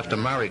 said he'd have to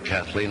marry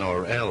Kathleen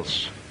or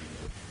else.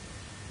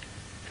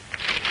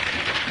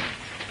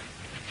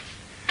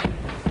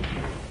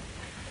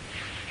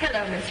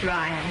 Hello, Miss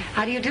Ryan.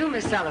 How do you do,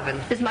 Miss Sullivan?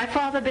 Is my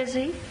father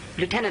busy?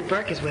 Lieutenant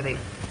Burke is with him.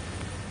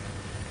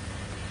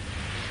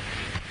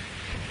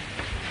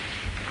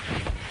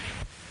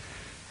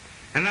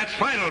 And that's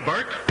final,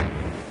 Burke.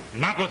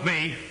 Not with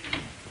me.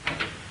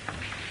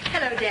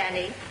 Hello,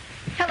 Danny.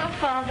 Hello,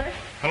 Father.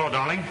 Hello,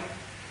 darling.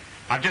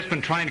 I've just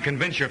been trying to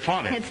convince your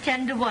father. It's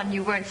 10-1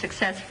 you weren't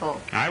successful.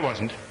 I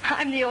wasn't.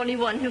 I'm the only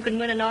one who can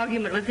win an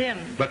argument with him.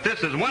 But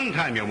this is one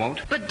time you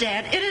won't. But,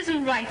 Dad, it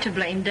isn't right to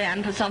blame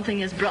Dan for something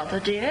his brother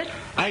did.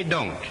 I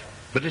don't.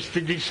 But it's the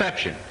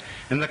deception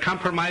and the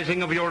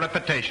compromising of your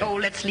reputation. Oh,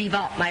 let's leave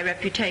out my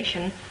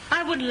reputation.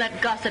 I wouldn't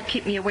let gossip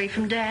keep me away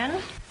from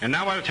Dan. And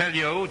now I'll tell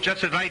you,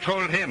 just as I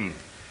told him,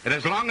 that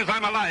as long as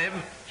I'm alive,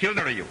 he'll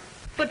marry you.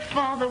 But,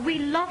 Father, we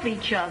love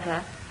each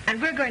other, and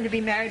we're going to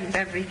be married and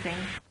everything.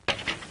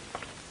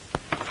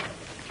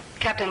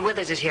 Captain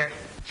Withers is here.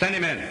 Send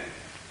him in.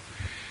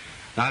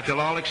 Now, if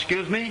you'll all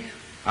excuse me,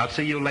 I'll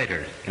see you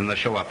later in the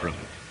show-up room.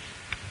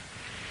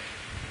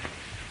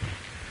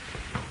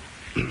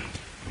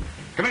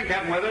 Come in,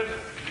 Captain Withers.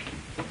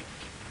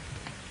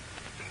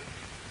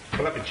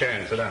 Pull up a chair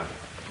and sit down.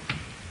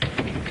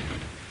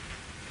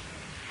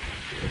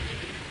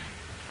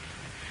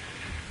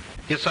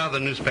 You saw the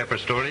newspaper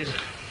stories?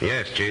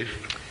 Yes,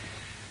 Chief.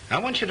 I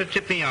want you to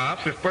tip me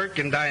off if Burke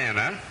and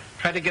Diana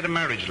try to get a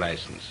marriage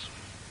license.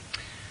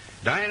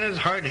 Diana's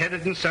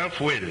hard-headed and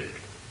self-willed.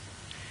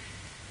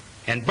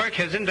 And Burke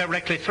has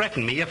indirectly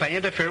threatened me if I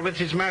interfere with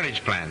his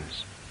marriage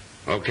plans.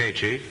 Okay,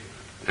 Chief.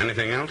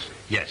 Anything else?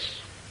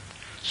 Yes.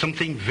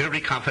 Something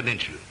very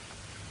confidential.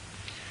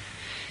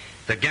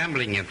 The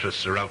gambling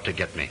interests are out to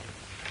get me.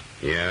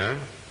 Yeah?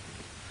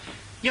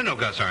 You know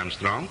Gus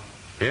Armstrong.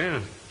 Yeah.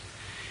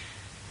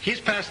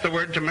 He's passed the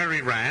word to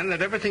Mary Ryan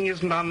that everything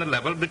isn't on the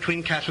level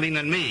between Kathleen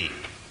and me.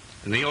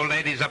 And the old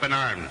lady's up in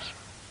arms.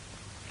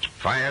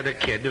 Fire the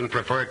kid and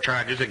prefer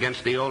charges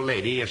against the old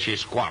lady if she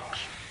squawks.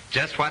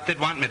 Just what they'd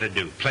want me to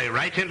do. Play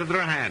right into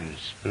their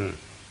hands.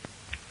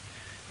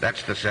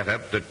 That's the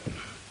setup that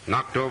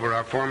knocked over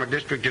our former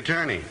district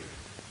attorney.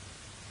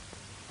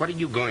 What are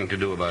you going to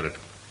do about it?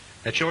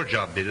 That's your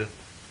job, Peter.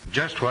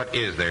 Just what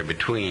is there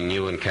between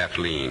you and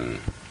Kathleen?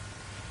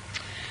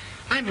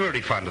 I'm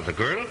very fond of the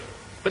girl,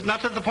 but not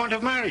to the point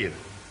of marrying.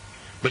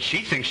 But she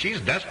thinks she's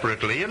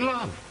desperately in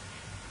love.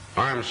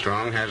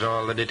 Armstrong has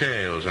all the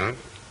details, huh?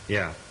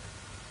 Yeah.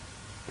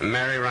 And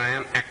Mary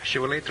Ryan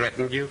actually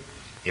threatened you?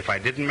 If I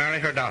didn't marry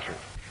her daughter.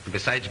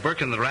 Besides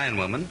Burke and the Ryan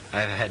woman,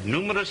 I've had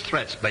numerous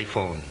threats by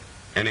phone.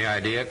 Any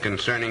idea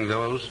concerning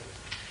those?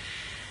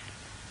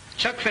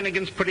 Chuck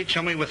Finnegan's pretty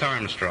chummy with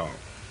Armstrong.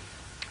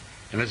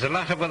 And there's a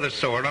lot of other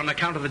sore on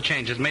account of the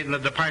changes made in the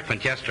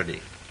department yesterday.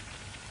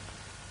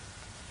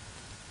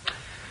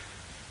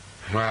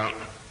 Well,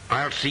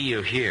 I'll see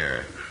you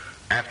here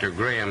after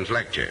Graham's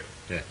lecture.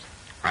 Yes.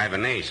 I have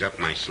an ace up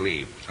my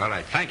sleeve. All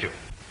right, thank you.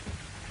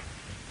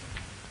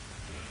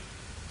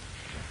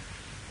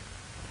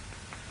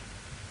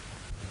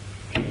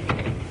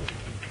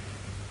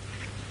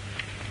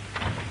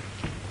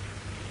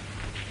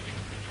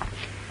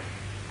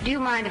 Do you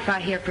mind if I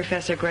hear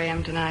Professor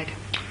Graham tonight?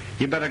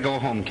 You better go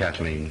home,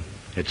 Kathleen.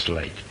 It's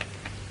late.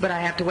 But I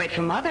have to wait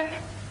for Mother.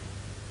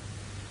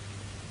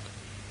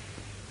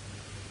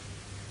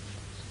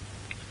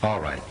 All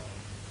right.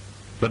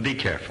 But be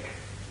careful.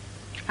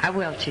 I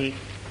will, Chief.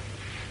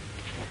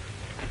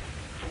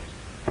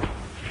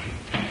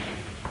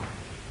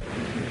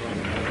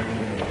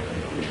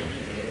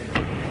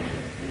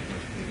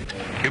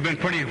 You've been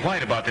pretty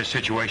white about this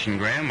situation,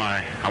 Graham.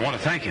 I want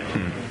to thank you.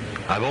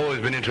 I've always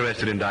been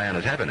interested in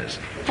Diana's happiness.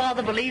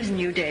 Father believes in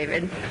you,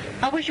 David.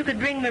 I wish you could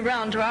bring me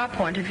round to our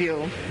point of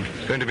view.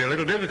 It's going to be a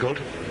little difficult,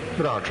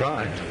 but I'll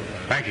try.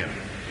 Thank you.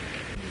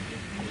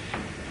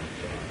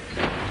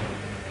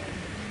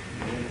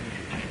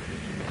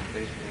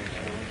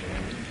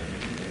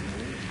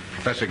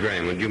 Professor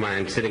Graham, would you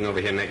mind sitting over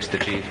here next to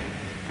Chief?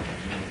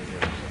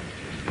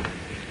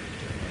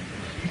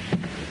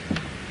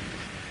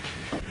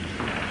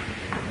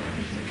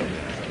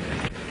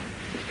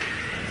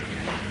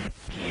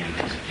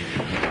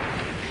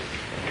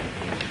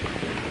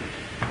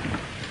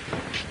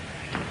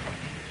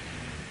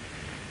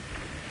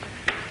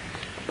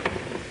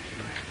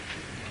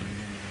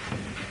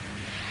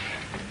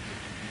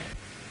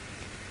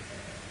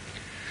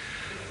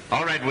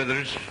 All right,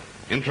 Withers.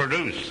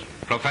 Introduce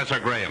Professor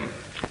Graham.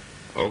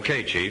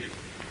 Okay, Chief.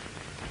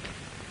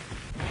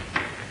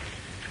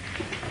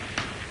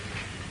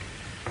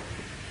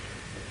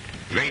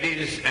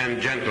 Ladies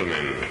and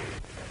gentlemen,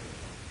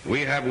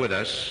 we have with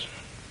us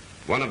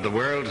one of the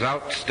world's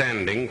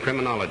outstanding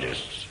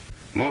criminologists.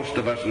 Most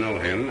of us know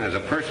him as a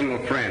personal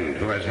friend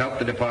who has helped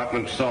the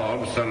department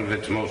solve some of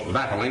its most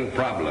baffling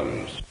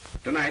problems.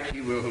 Tonight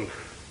he will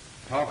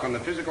talk on the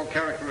physical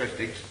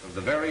characteristics of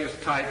the various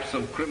types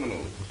of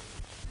criminals.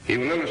 He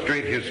will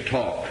illustrate his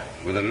talk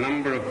with a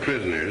number of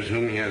prisoners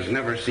whom he has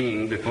never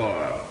seen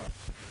before.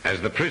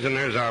 As the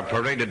prisoners are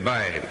paraded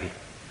by him,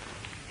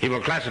 he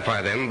will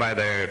classify them by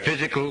their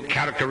physical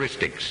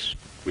characteristics.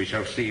 We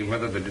shall see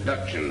whether the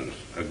deductions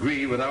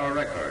agree with our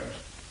records.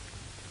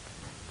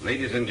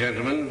 Ladies and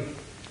gentlemen,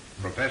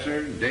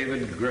 Professor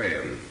David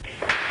Graham.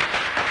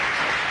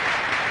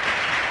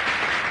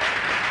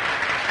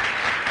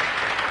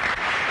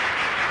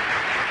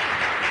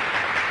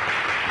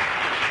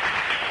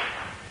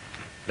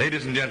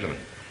 Ladies and gentlemen,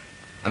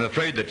 I'm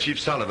afraid that Chief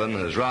Sullivan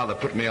has rather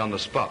put me on the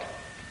spot.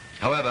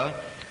 However,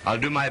 I'll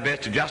do my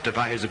best to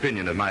justify his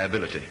opinion of my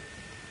ability.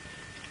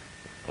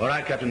 All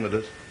right, Captain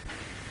Withers.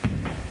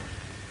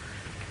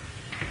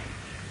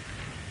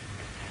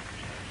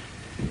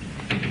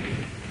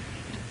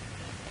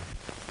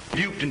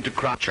 Duped into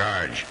crime.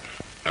 Charge.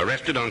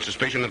 Arrested on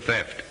suspicion of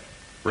theft.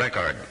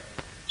 Record.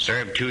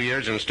 Served 2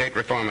 years in state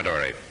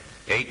reformatory.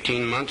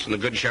 18 months in the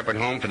Good Shepherd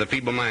Home for the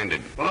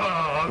feeble-minded.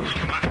 Oh,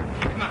 come on.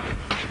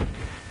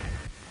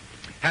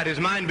 Had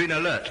his mind been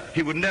alert,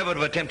 he would never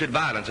have attempted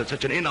violence at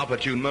such an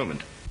inopportune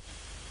moment.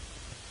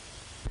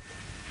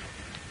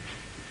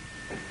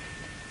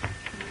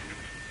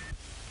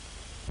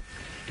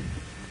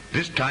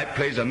 This type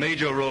plays a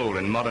major role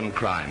in modern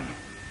crime.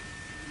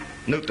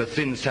 Note the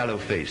thin, sallow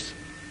face,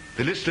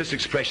 the listless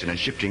expression and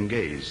shifting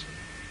gaze.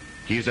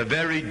 He is a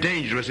very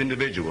dangerous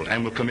individual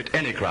and will commit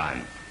any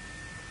crime.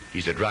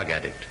 He's a drug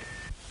addict.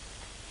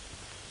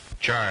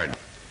 Charged.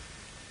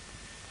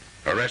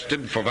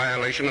 Arrested for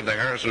violation of the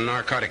Harrison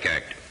Narcotic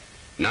Act.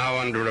 Now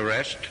under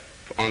arrest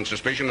on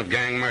suspicion of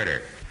gang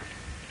murder.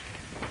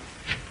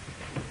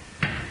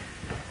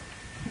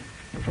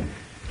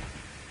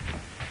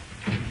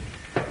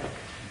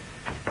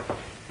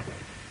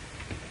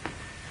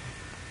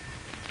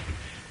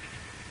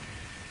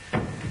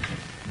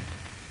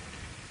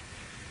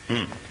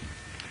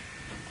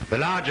 The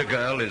larger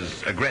girl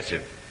is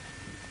aggressive.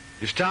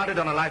 If started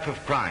on a life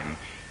of crime,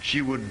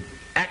 she would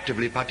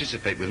actively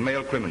participate with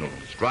male criminals,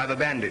 drive a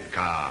bandit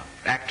car,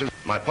 act as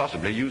might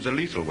possibly use a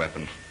lethal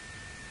weapon.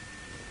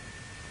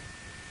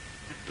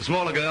 The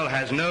smaller girl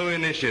has no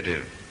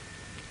initiative,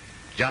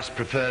 just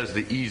prefers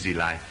the easy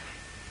life.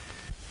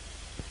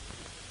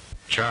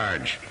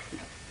 Charge.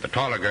 The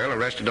taller girl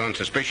arrested on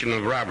suspicion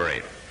of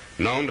robbery,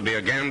 known to be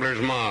a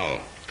gambler's moll.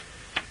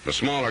 The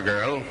smaller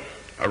girl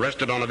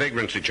arrested on a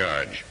vagrancy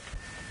charge.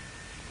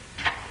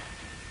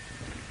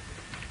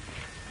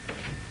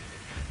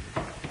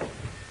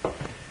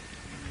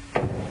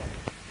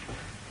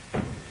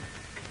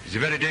 He's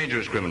a very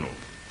dangerous criminal.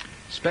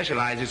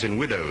 Specializes in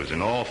widows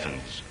and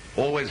orphans.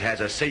 Always has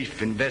a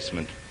safe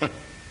investment.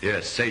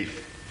 Yes,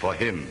 safe for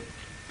him.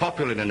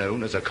 Popularly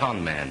known as a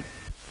con man.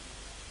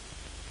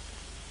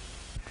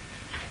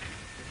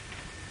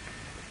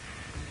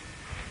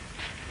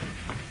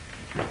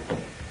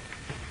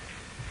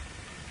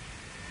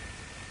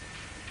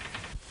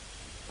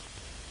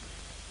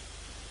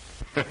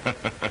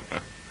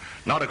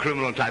 Not a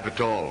criminal type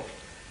at all.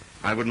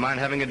 I wouldn't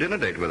mind having a dinner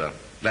date with her.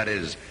 That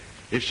is,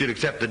 if she'd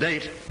accept the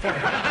date.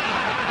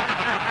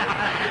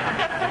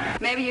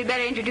 Maybe you'd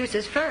better introduce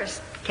us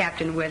first,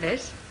 Captain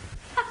Withers.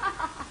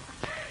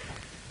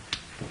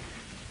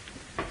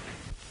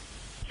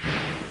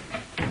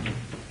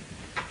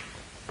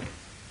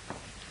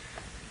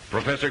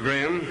 Professor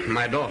Graham,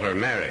 my daughter,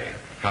 Mary.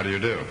 How do you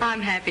do?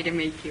 I'm happy to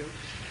meet you.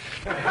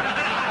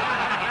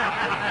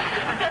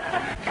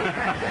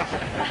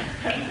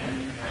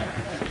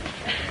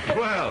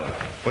 Well,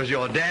 was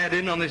your dad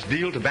in on this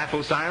deal to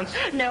baffle science?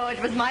 No,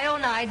 it was my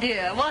own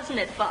idea, wasn't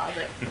it,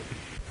 Father?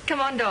 Come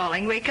on,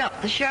 darling, wake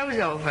up. The show's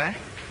over.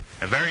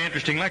 A very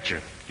interesting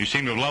lecture. You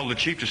seem to have lulled the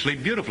chief to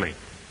sleep beautifully.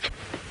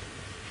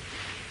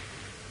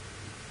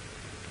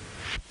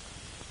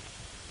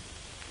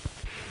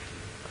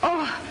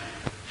 Oh,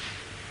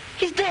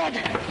 he's dead.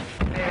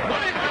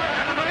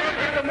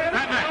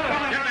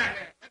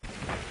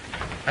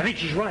 I think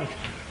she's right.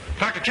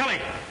 Dr. Kelly!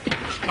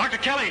 Dr.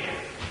 Kelly!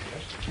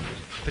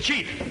 The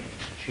chief.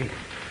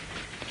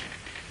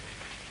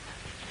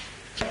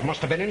 It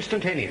must have been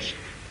instantaneous.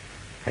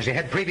 Has he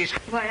had previous...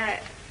 Why,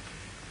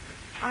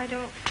 I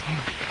don't...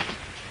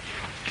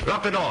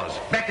 Lock the doors.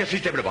 Back your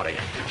seats, everybody.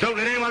 Don't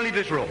let anyone leave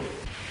this room.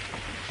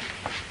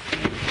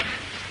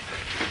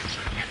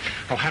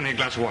 Oh, hand me a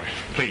glass of water,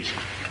 please.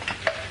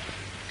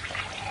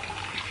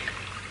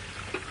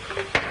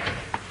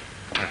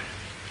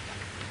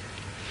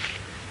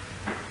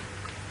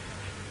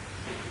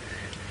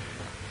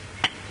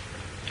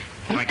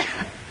 Thank you.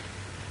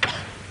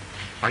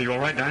 Are you all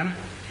right, Diana?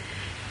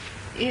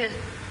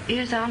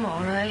 Yes, I'm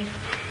all right.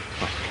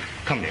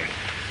 Come, dear.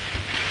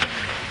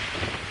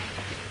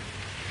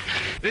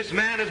 This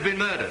man has been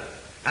murdered,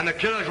 and the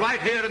killer's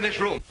right here in this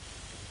room.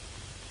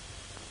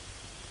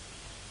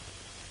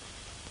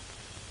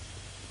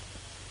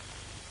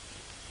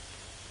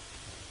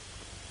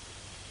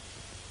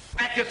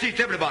 Back your seats,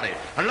 everybody,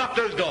 and lock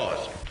those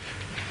doors.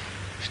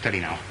 Steady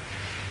now.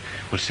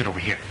 We'll sit over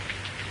here.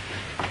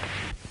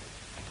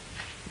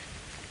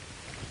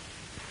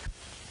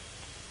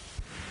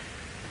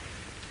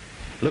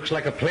 Looks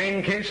like a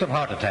plain case of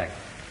heart attack.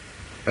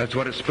 That's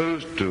what it's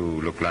supposed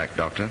to look like,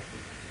 Doctor.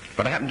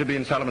 But I happened to be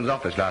in Sullivan's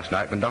office last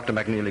night when Dr.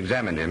 McNeil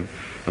examined him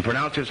and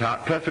pronounced his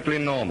heart perfectly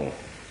normal.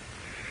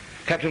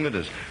 Captain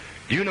Withers,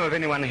 do you know of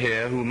anyone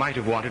here who might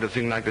have wanted a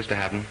thing like this to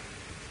happen?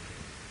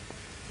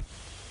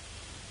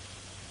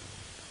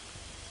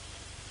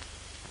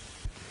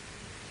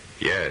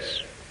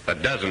 Yes, a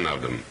dozen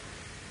of them.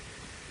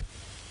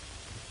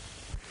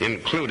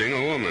 Including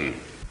a woman.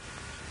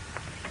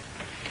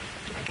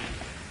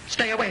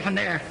 Stay away from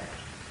there.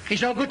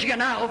 He's no good to you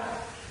now.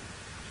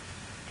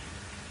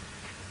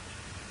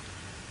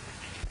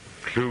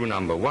 Clue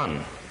number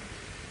one.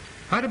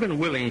 I'd have been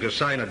willing to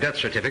sign a death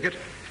certificate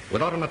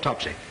without an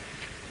autopsy.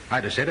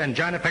 I'd have said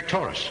angina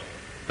pectoris.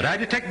 But I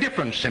detect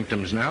different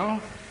symptoms now.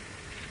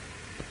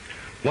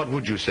 What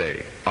would you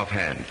say,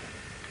 offhand?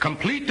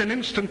 Complete and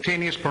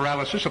instantaneous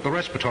paralysis of the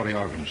respiratory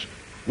organs,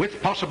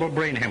 with possible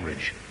brain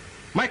hemorrhage.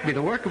 Might be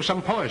the work of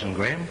some poison,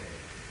 Graham.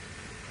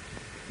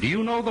 Do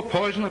you know the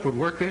poison that would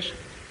work this?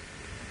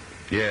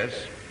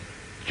 Yes,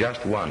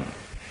 just one.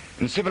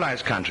 In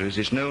civilized countries,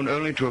 it's known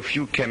only to a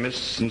few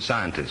chemists and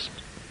scientists.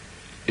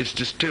 It's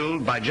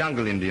distilled by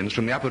jungle Indians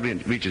from the upper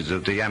reaches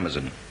of the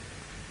Amazon.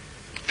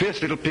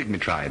 Fierce little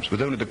pygmy tribes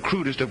with only the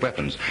crudest of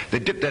weapons. They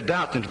dip their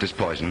darts into this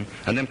poison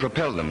and then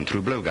propel them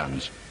through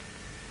blowguns.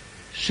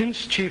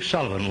 Since Chief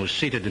Sullivan was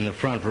seated in the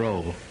front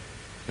row,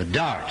 the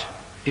dart,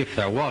 if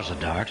there was a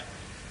dart,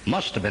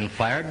 must have been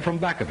fired from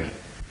back of him.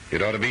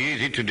 It ought to be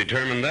easy to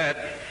determine that.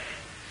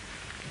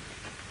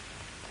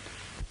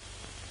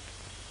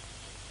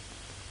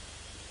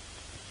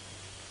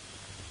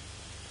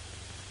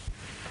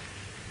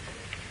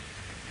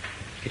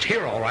 It's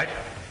here, all right.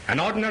 An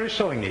ordinary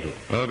sewing needle.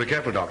 Oh, be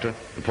careful, Doctor.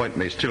 The point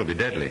may still be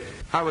deadly.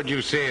 How would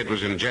you say it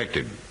was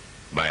injected?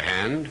 By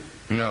hand?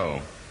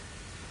 No.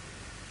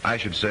 I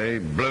should say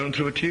blown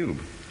through a tube.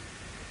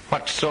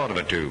 What sort of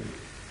a tube?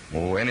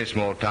 Oh, any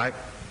small type.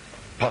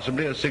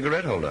 Possibly a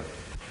cigarette holder.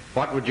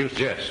 What would you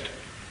suggest?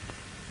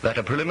 That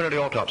a preliminary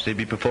autopsy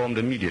be performed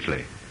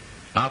immediately.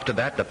 After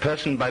that, a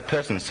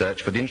person-by-person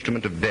search for the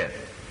instrument of death.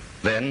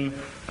 Then,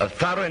 a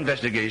thorough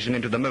investigation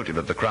into the motive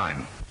of the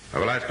crime. I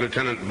will ask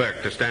Lieutenant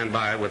Burke to stand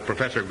by with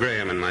Professor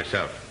Graham and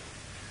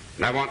myself.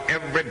 And I want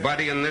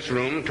everybody in this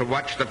room to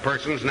watch the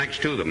persons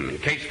next to them in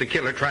case the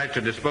killer tries to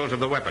dispose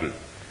of the weapon.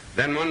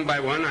 Then one by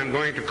one, I'm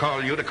going to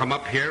call you to come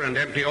up here and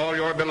empty all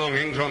your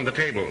belongings on the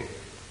table.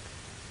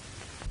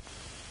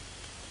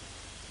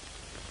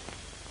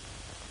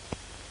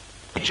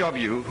 Each of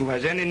you who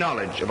has any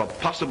knowledge of a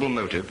possible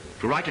motive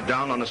to write it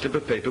down on a slip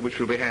of paper which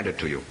will be handed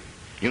to you.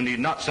 You need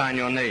not sign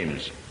your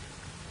names.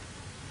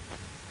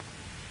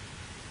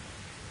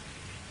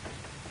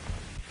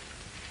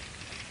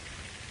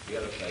 The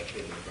other side,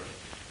 kid number.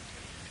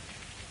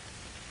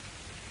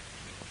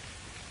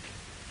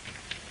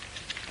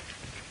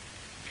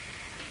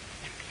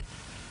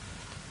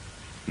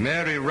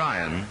 Mary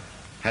Ryan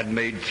had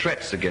made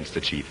threats against the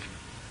chief.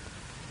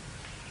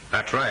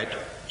 That's right.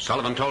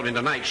 Sullivan told me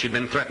tonight she'd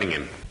been threatening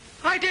him.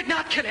 I did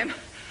not kill him.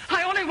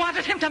 I only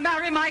wanted him to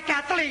marry my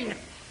Kathleen.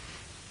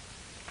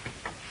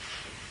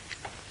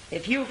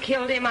 If you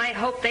killed him, I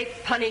hope they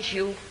punish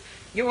you.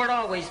 You were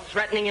always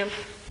threatening him.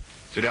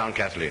 Sit down,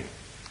 Kathleen.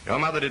 Your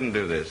mother didn't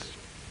do this.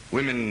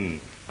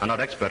 Women are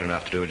not expert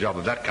enough to do a job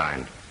of that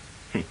kind.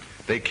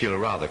 They kill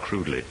rather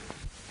crudely.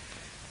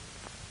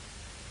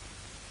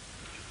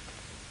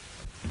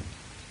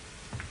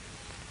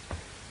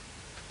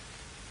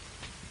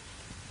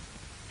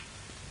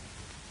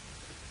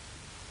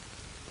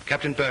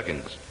 Captain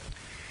Perkins,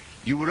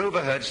 you were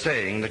overheard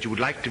saying that you would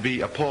like to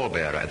be a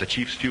pallbearer at the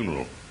chief's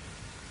funeral.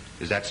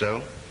 Is that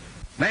so?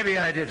 Maybe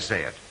I did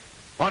say it.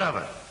 What of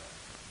it?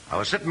 I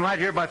was sitting right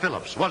here by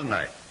Phillips, wasn't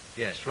I?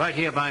 Yes, right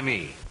here by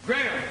me.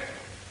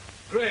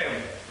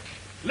 Graham,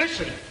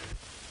 listen.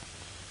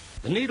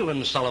 The needle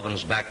in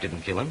Sullivan's back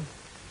didn't kill him.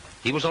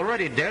 He was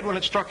already dead when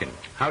it struck him.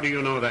 How do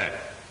you know that?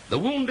 The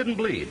wound didn't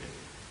bleed.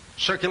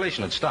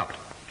 Circulation had stopped.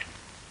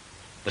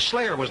 The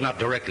slayer was not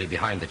directly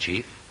behind the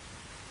chief.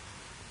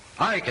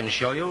 I can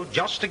show you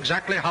just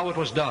exactly how it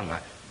was done.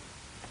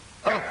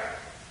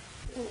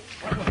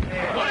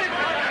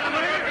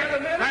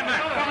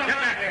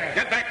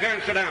 Get back there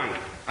and sit down.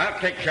 I'll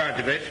take charge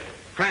of this.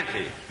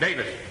 Clancy,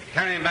 Davis,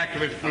 carry him back to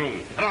his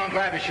room. Come on,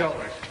 grab his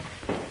shoulders.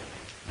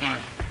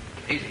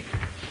 Easy.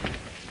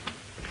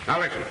 Now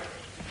listen.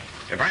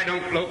 If I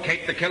don't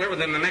locate the killer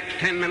within the next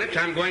 10 minutes,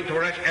 I'm going to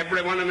arrest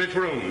everyone in this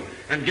room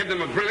and give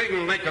them a grilling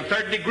and make the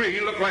third degree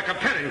look like a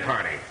petting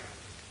party.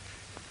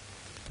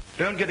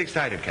 Don't get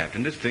excited,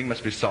 Captain. This thing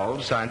must be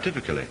solved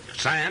scientifically.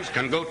 Science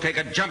can go take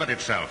a jump at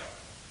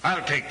itself.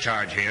 I'll take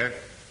charge here.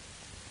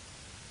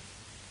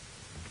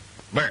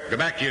 Burke, go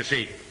back to your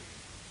seat.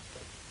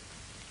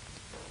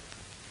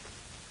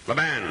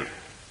 Laban,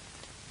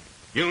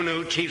 you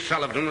knew Chief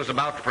Sullivan was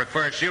about to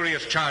prefer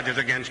serious charges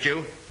against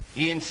you.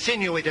 He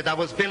insinuated I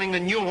was building a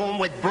new home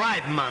with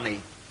bribe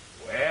money.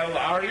 Well,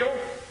 are you?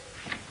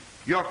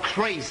 You're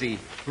crazy.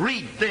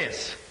 Read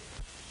this.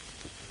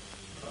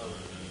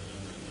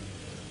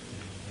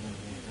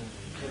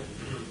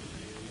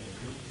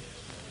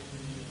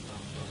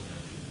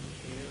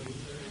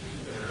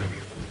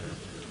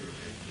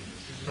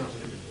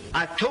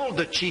 I told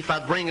the chief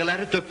I'd bring a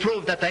letter to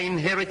prove that I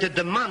inherited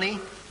the money.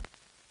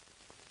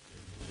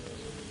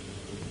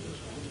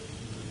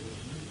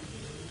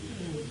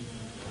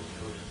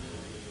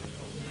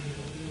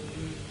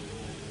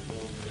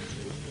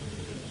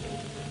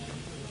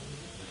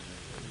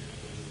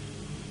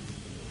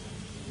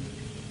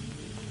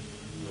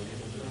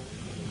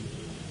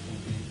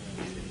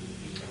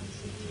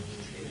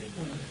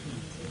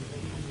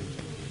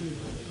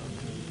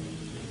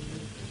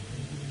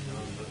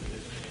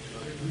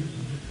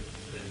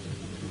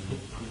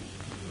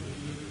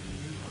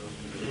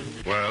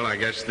 Well, I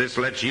guess this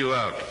lets you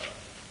out.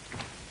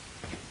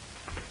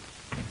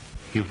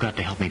 You've got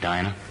to help me,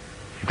 Diana.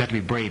 You've got to be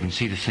brave and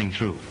see this thing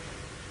through.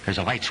 There's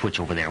a light switch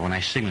over there. When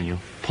I signal you,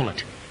 pull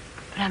it.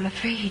 But I'm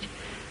afraid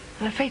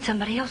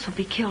somebody else will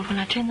be killed when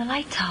I turn the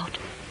lights out.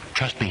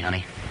 Trust me,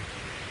 honey.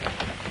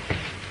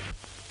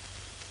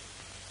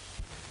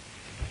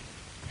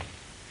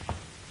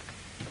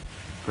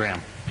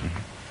 Graham.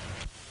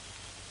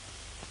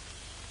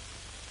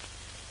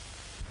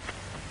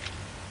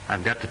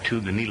 I've got the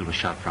tube the needle was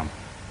shot from.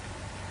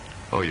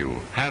 Oh,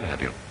 you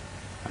have you?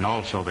 And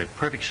also the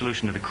perfect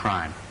solution to the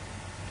crime.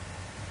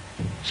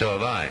 So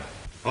have I.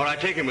 All right,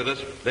 take him with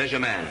us. There's your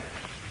man.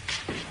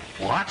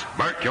 What?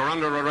 Burke, you're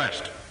under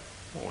arrest.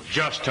 Oh,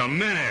 just a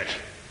minute.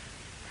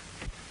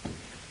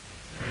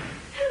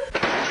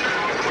 Turn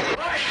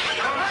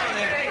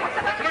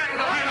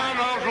on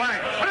those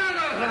lights.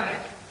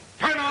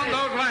 Turn on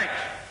those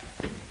lights.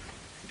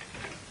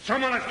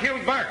 Someone has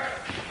killed Burke.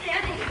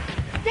 Daddy!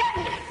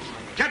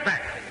 Get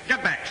back.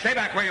 Get back. Stay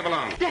back where you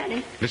belong.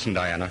 Daddy! Listen,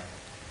 Diana.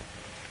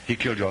 He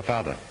killed your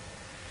father.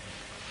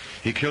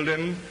 He killed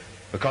him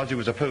because he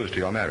was opposed to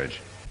your marriage.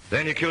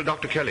 Then he killed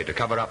Dr. Kelly to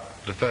cover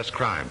up the first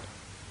crime.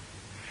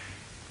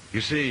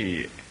 You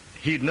see,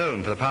 he'd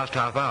known for the past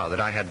half hour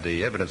that I had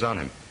the evidence on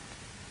him.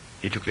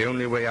 He took the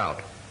only way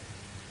out.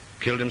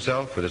 Killed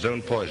himself with his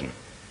own poison.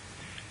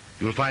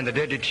 You will find the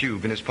deadly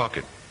tube in his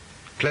pocket,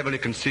 cleverly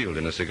concealed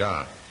in a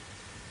cigar.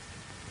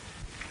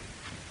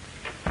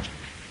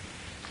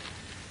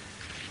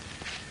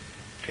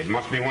 It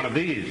must be one of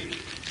these.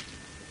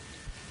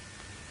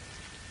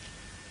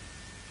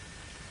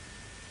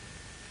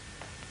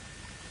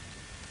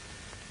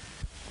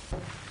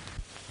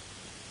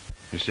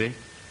 You see?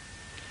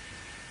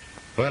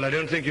 Well, I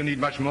don't think you need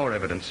much more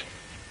evidence.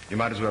 You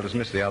might as well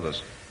dismiss the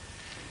others.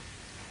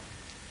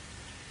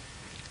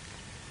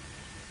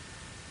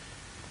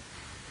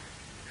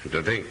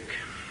 To think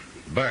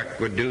Burke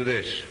would do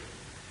this.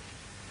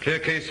 Clear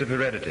case of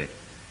heredity.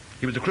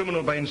 He was a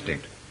criminal by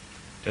instinct,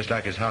 just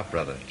like his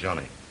half-brother,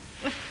 Johnny.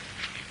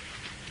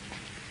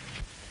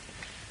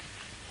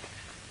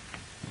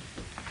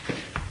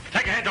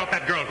 Take your hands off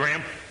that girl,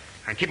 Graham,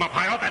 and keep 'em up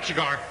high off that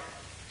cigar.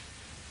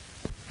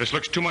 This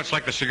looks too much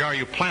like the cigar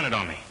you planted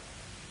on me.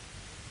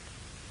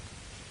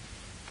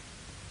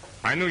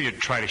 I knew you'd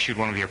try to shoot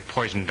one of your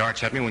poison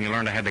darts at me when you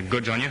learned I had the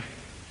goods on you.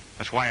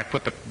 That's why I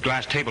put the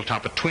glass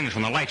tabletop between us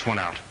when the lights went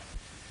out.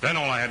 Then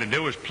all I had to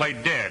do was play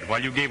dead while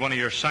you gave one of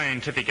your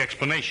scientific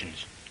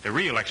explanations. The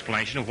real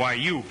explanation of why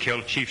you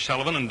killed Chief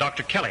Sullivan and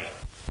Dr. Kelly.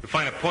 You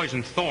find a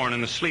poisoned thorn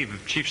in the sleeve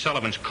of Chief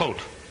Sullivan's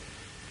coat.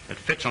 It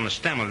fits on the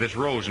stem of this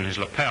rose in his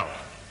lapel.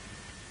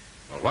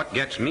 Well, what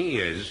gets me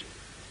is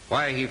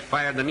why he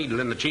fired the needle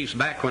in the chief's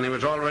back when he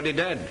was already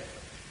dead.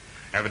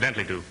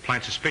 Evidently to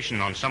plant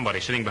suspicion on somebody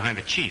sitting behind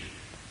the chief.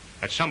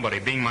 That somebody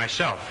being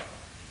myself.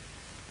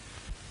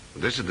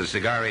 This is the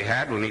cigar he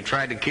had when he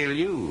tried to kill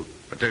you,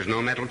 but there's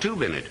no metal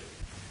tube in it.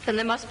 Then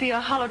there must be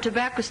a hollow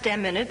tobacco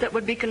stem in it that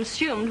would be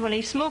consumed when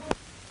he smoked.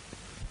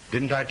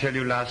 Didn't I tell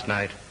you last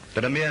night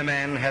that a mere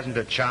man hasn't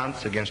a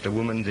chance against a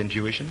woman's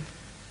intuition?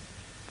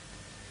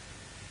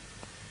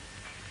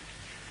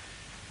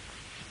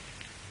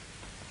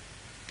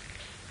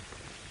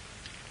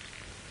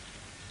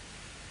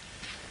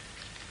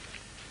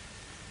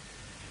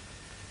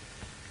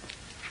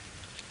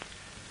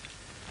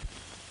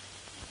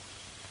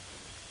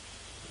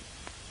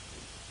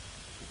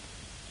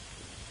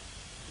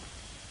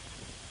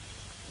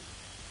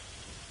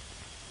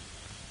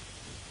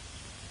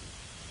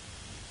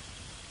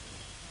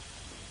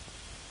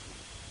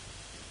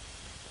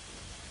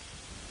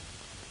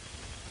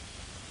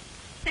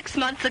 "6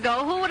 months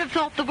ago, who would have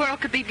thought the world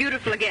could be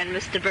beautiful again,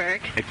 Mr.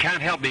 Burke?" It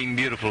can't help being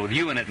beautiful with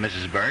you in it,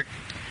 Mrs. Burke.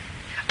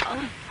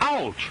 Oh.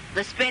 Ouch!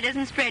 The spread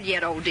isn't spread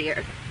yet, old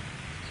dear.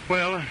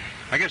 Well,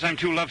 I guess I'm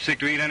too lovesick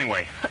to eat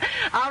anyway.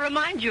 I'll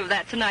remind you of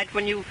that tonight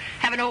when you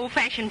have an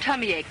old-fashioned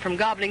tummy ache from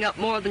gobbling up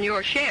more than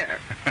your share.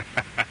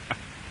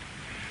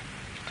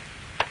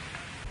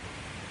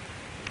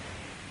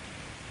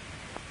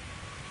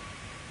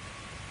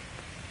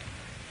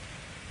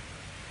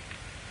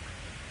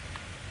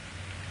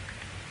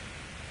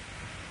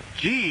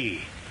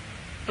 Gee.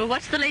 Well,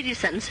 what's the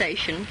latest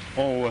sensation?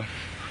 Oh,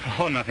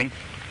 nothing.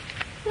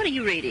 What are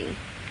you reading?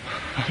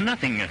 Oh,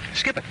 nothing.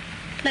 Skip it.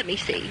 Let me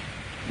see.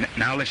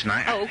 Now, listen,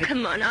 Oh,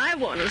 come on. I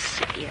want to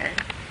see it.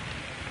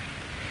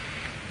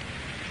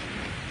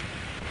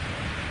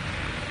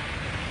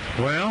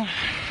 Well,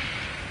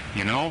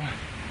 you know,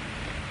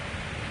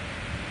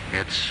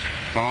 it's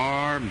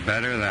far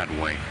better that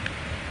way.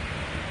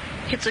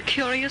 It's a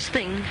curious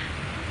thing.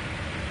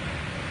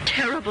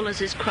 Terrible as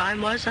his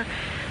crime was,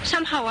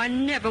 somehow I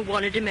never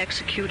wanted him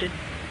executed.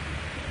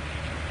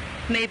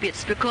 Maybe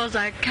it's because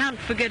I can't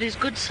forget his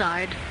good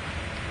side.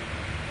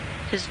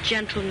 His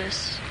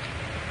gentleness.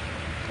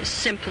 His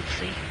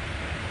sympathy.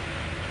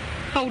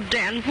 Oh,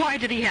 Dan, why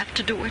did he have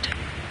to do it?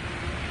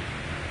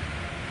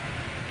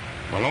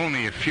 Well,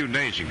 only a few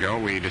days ago,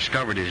 we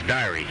discovered his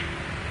diary,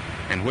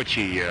 in which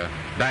he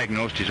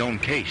diagnosed his own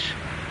case.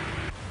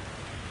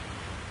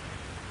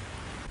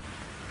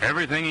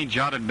 Everything he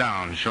jotted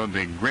down showed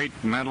the great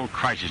mental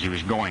crisis he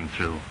was going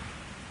through.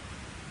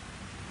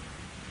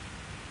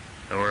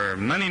 There were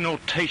many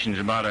notations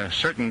about a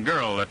certain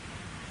girl that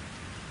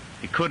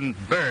he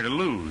couldn't bear to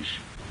lose.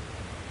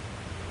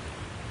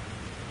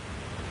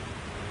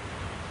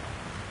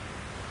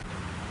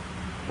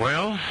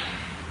 Well,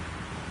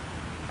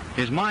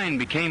 his mind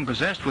became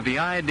possessed with the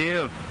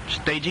idea of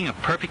staging a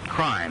perfect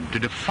crime to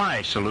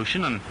defy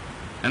solution and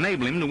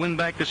enable him to win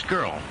back this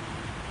girl.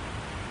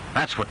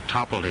 That's what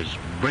toppled his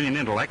brilliant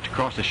intellect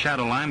across the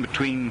shadow line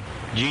between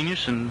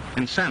genius and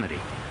insanity.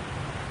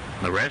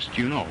 The rest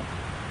you know.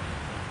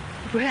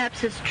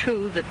 Perhaps it's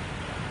true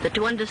that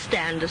to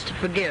understand is to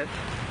forgive.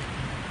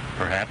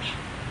 Perhaps.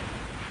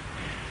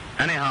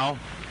 Anyhow,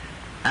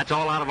 that's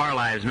all out of our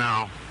lives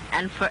now.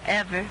 And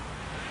forever.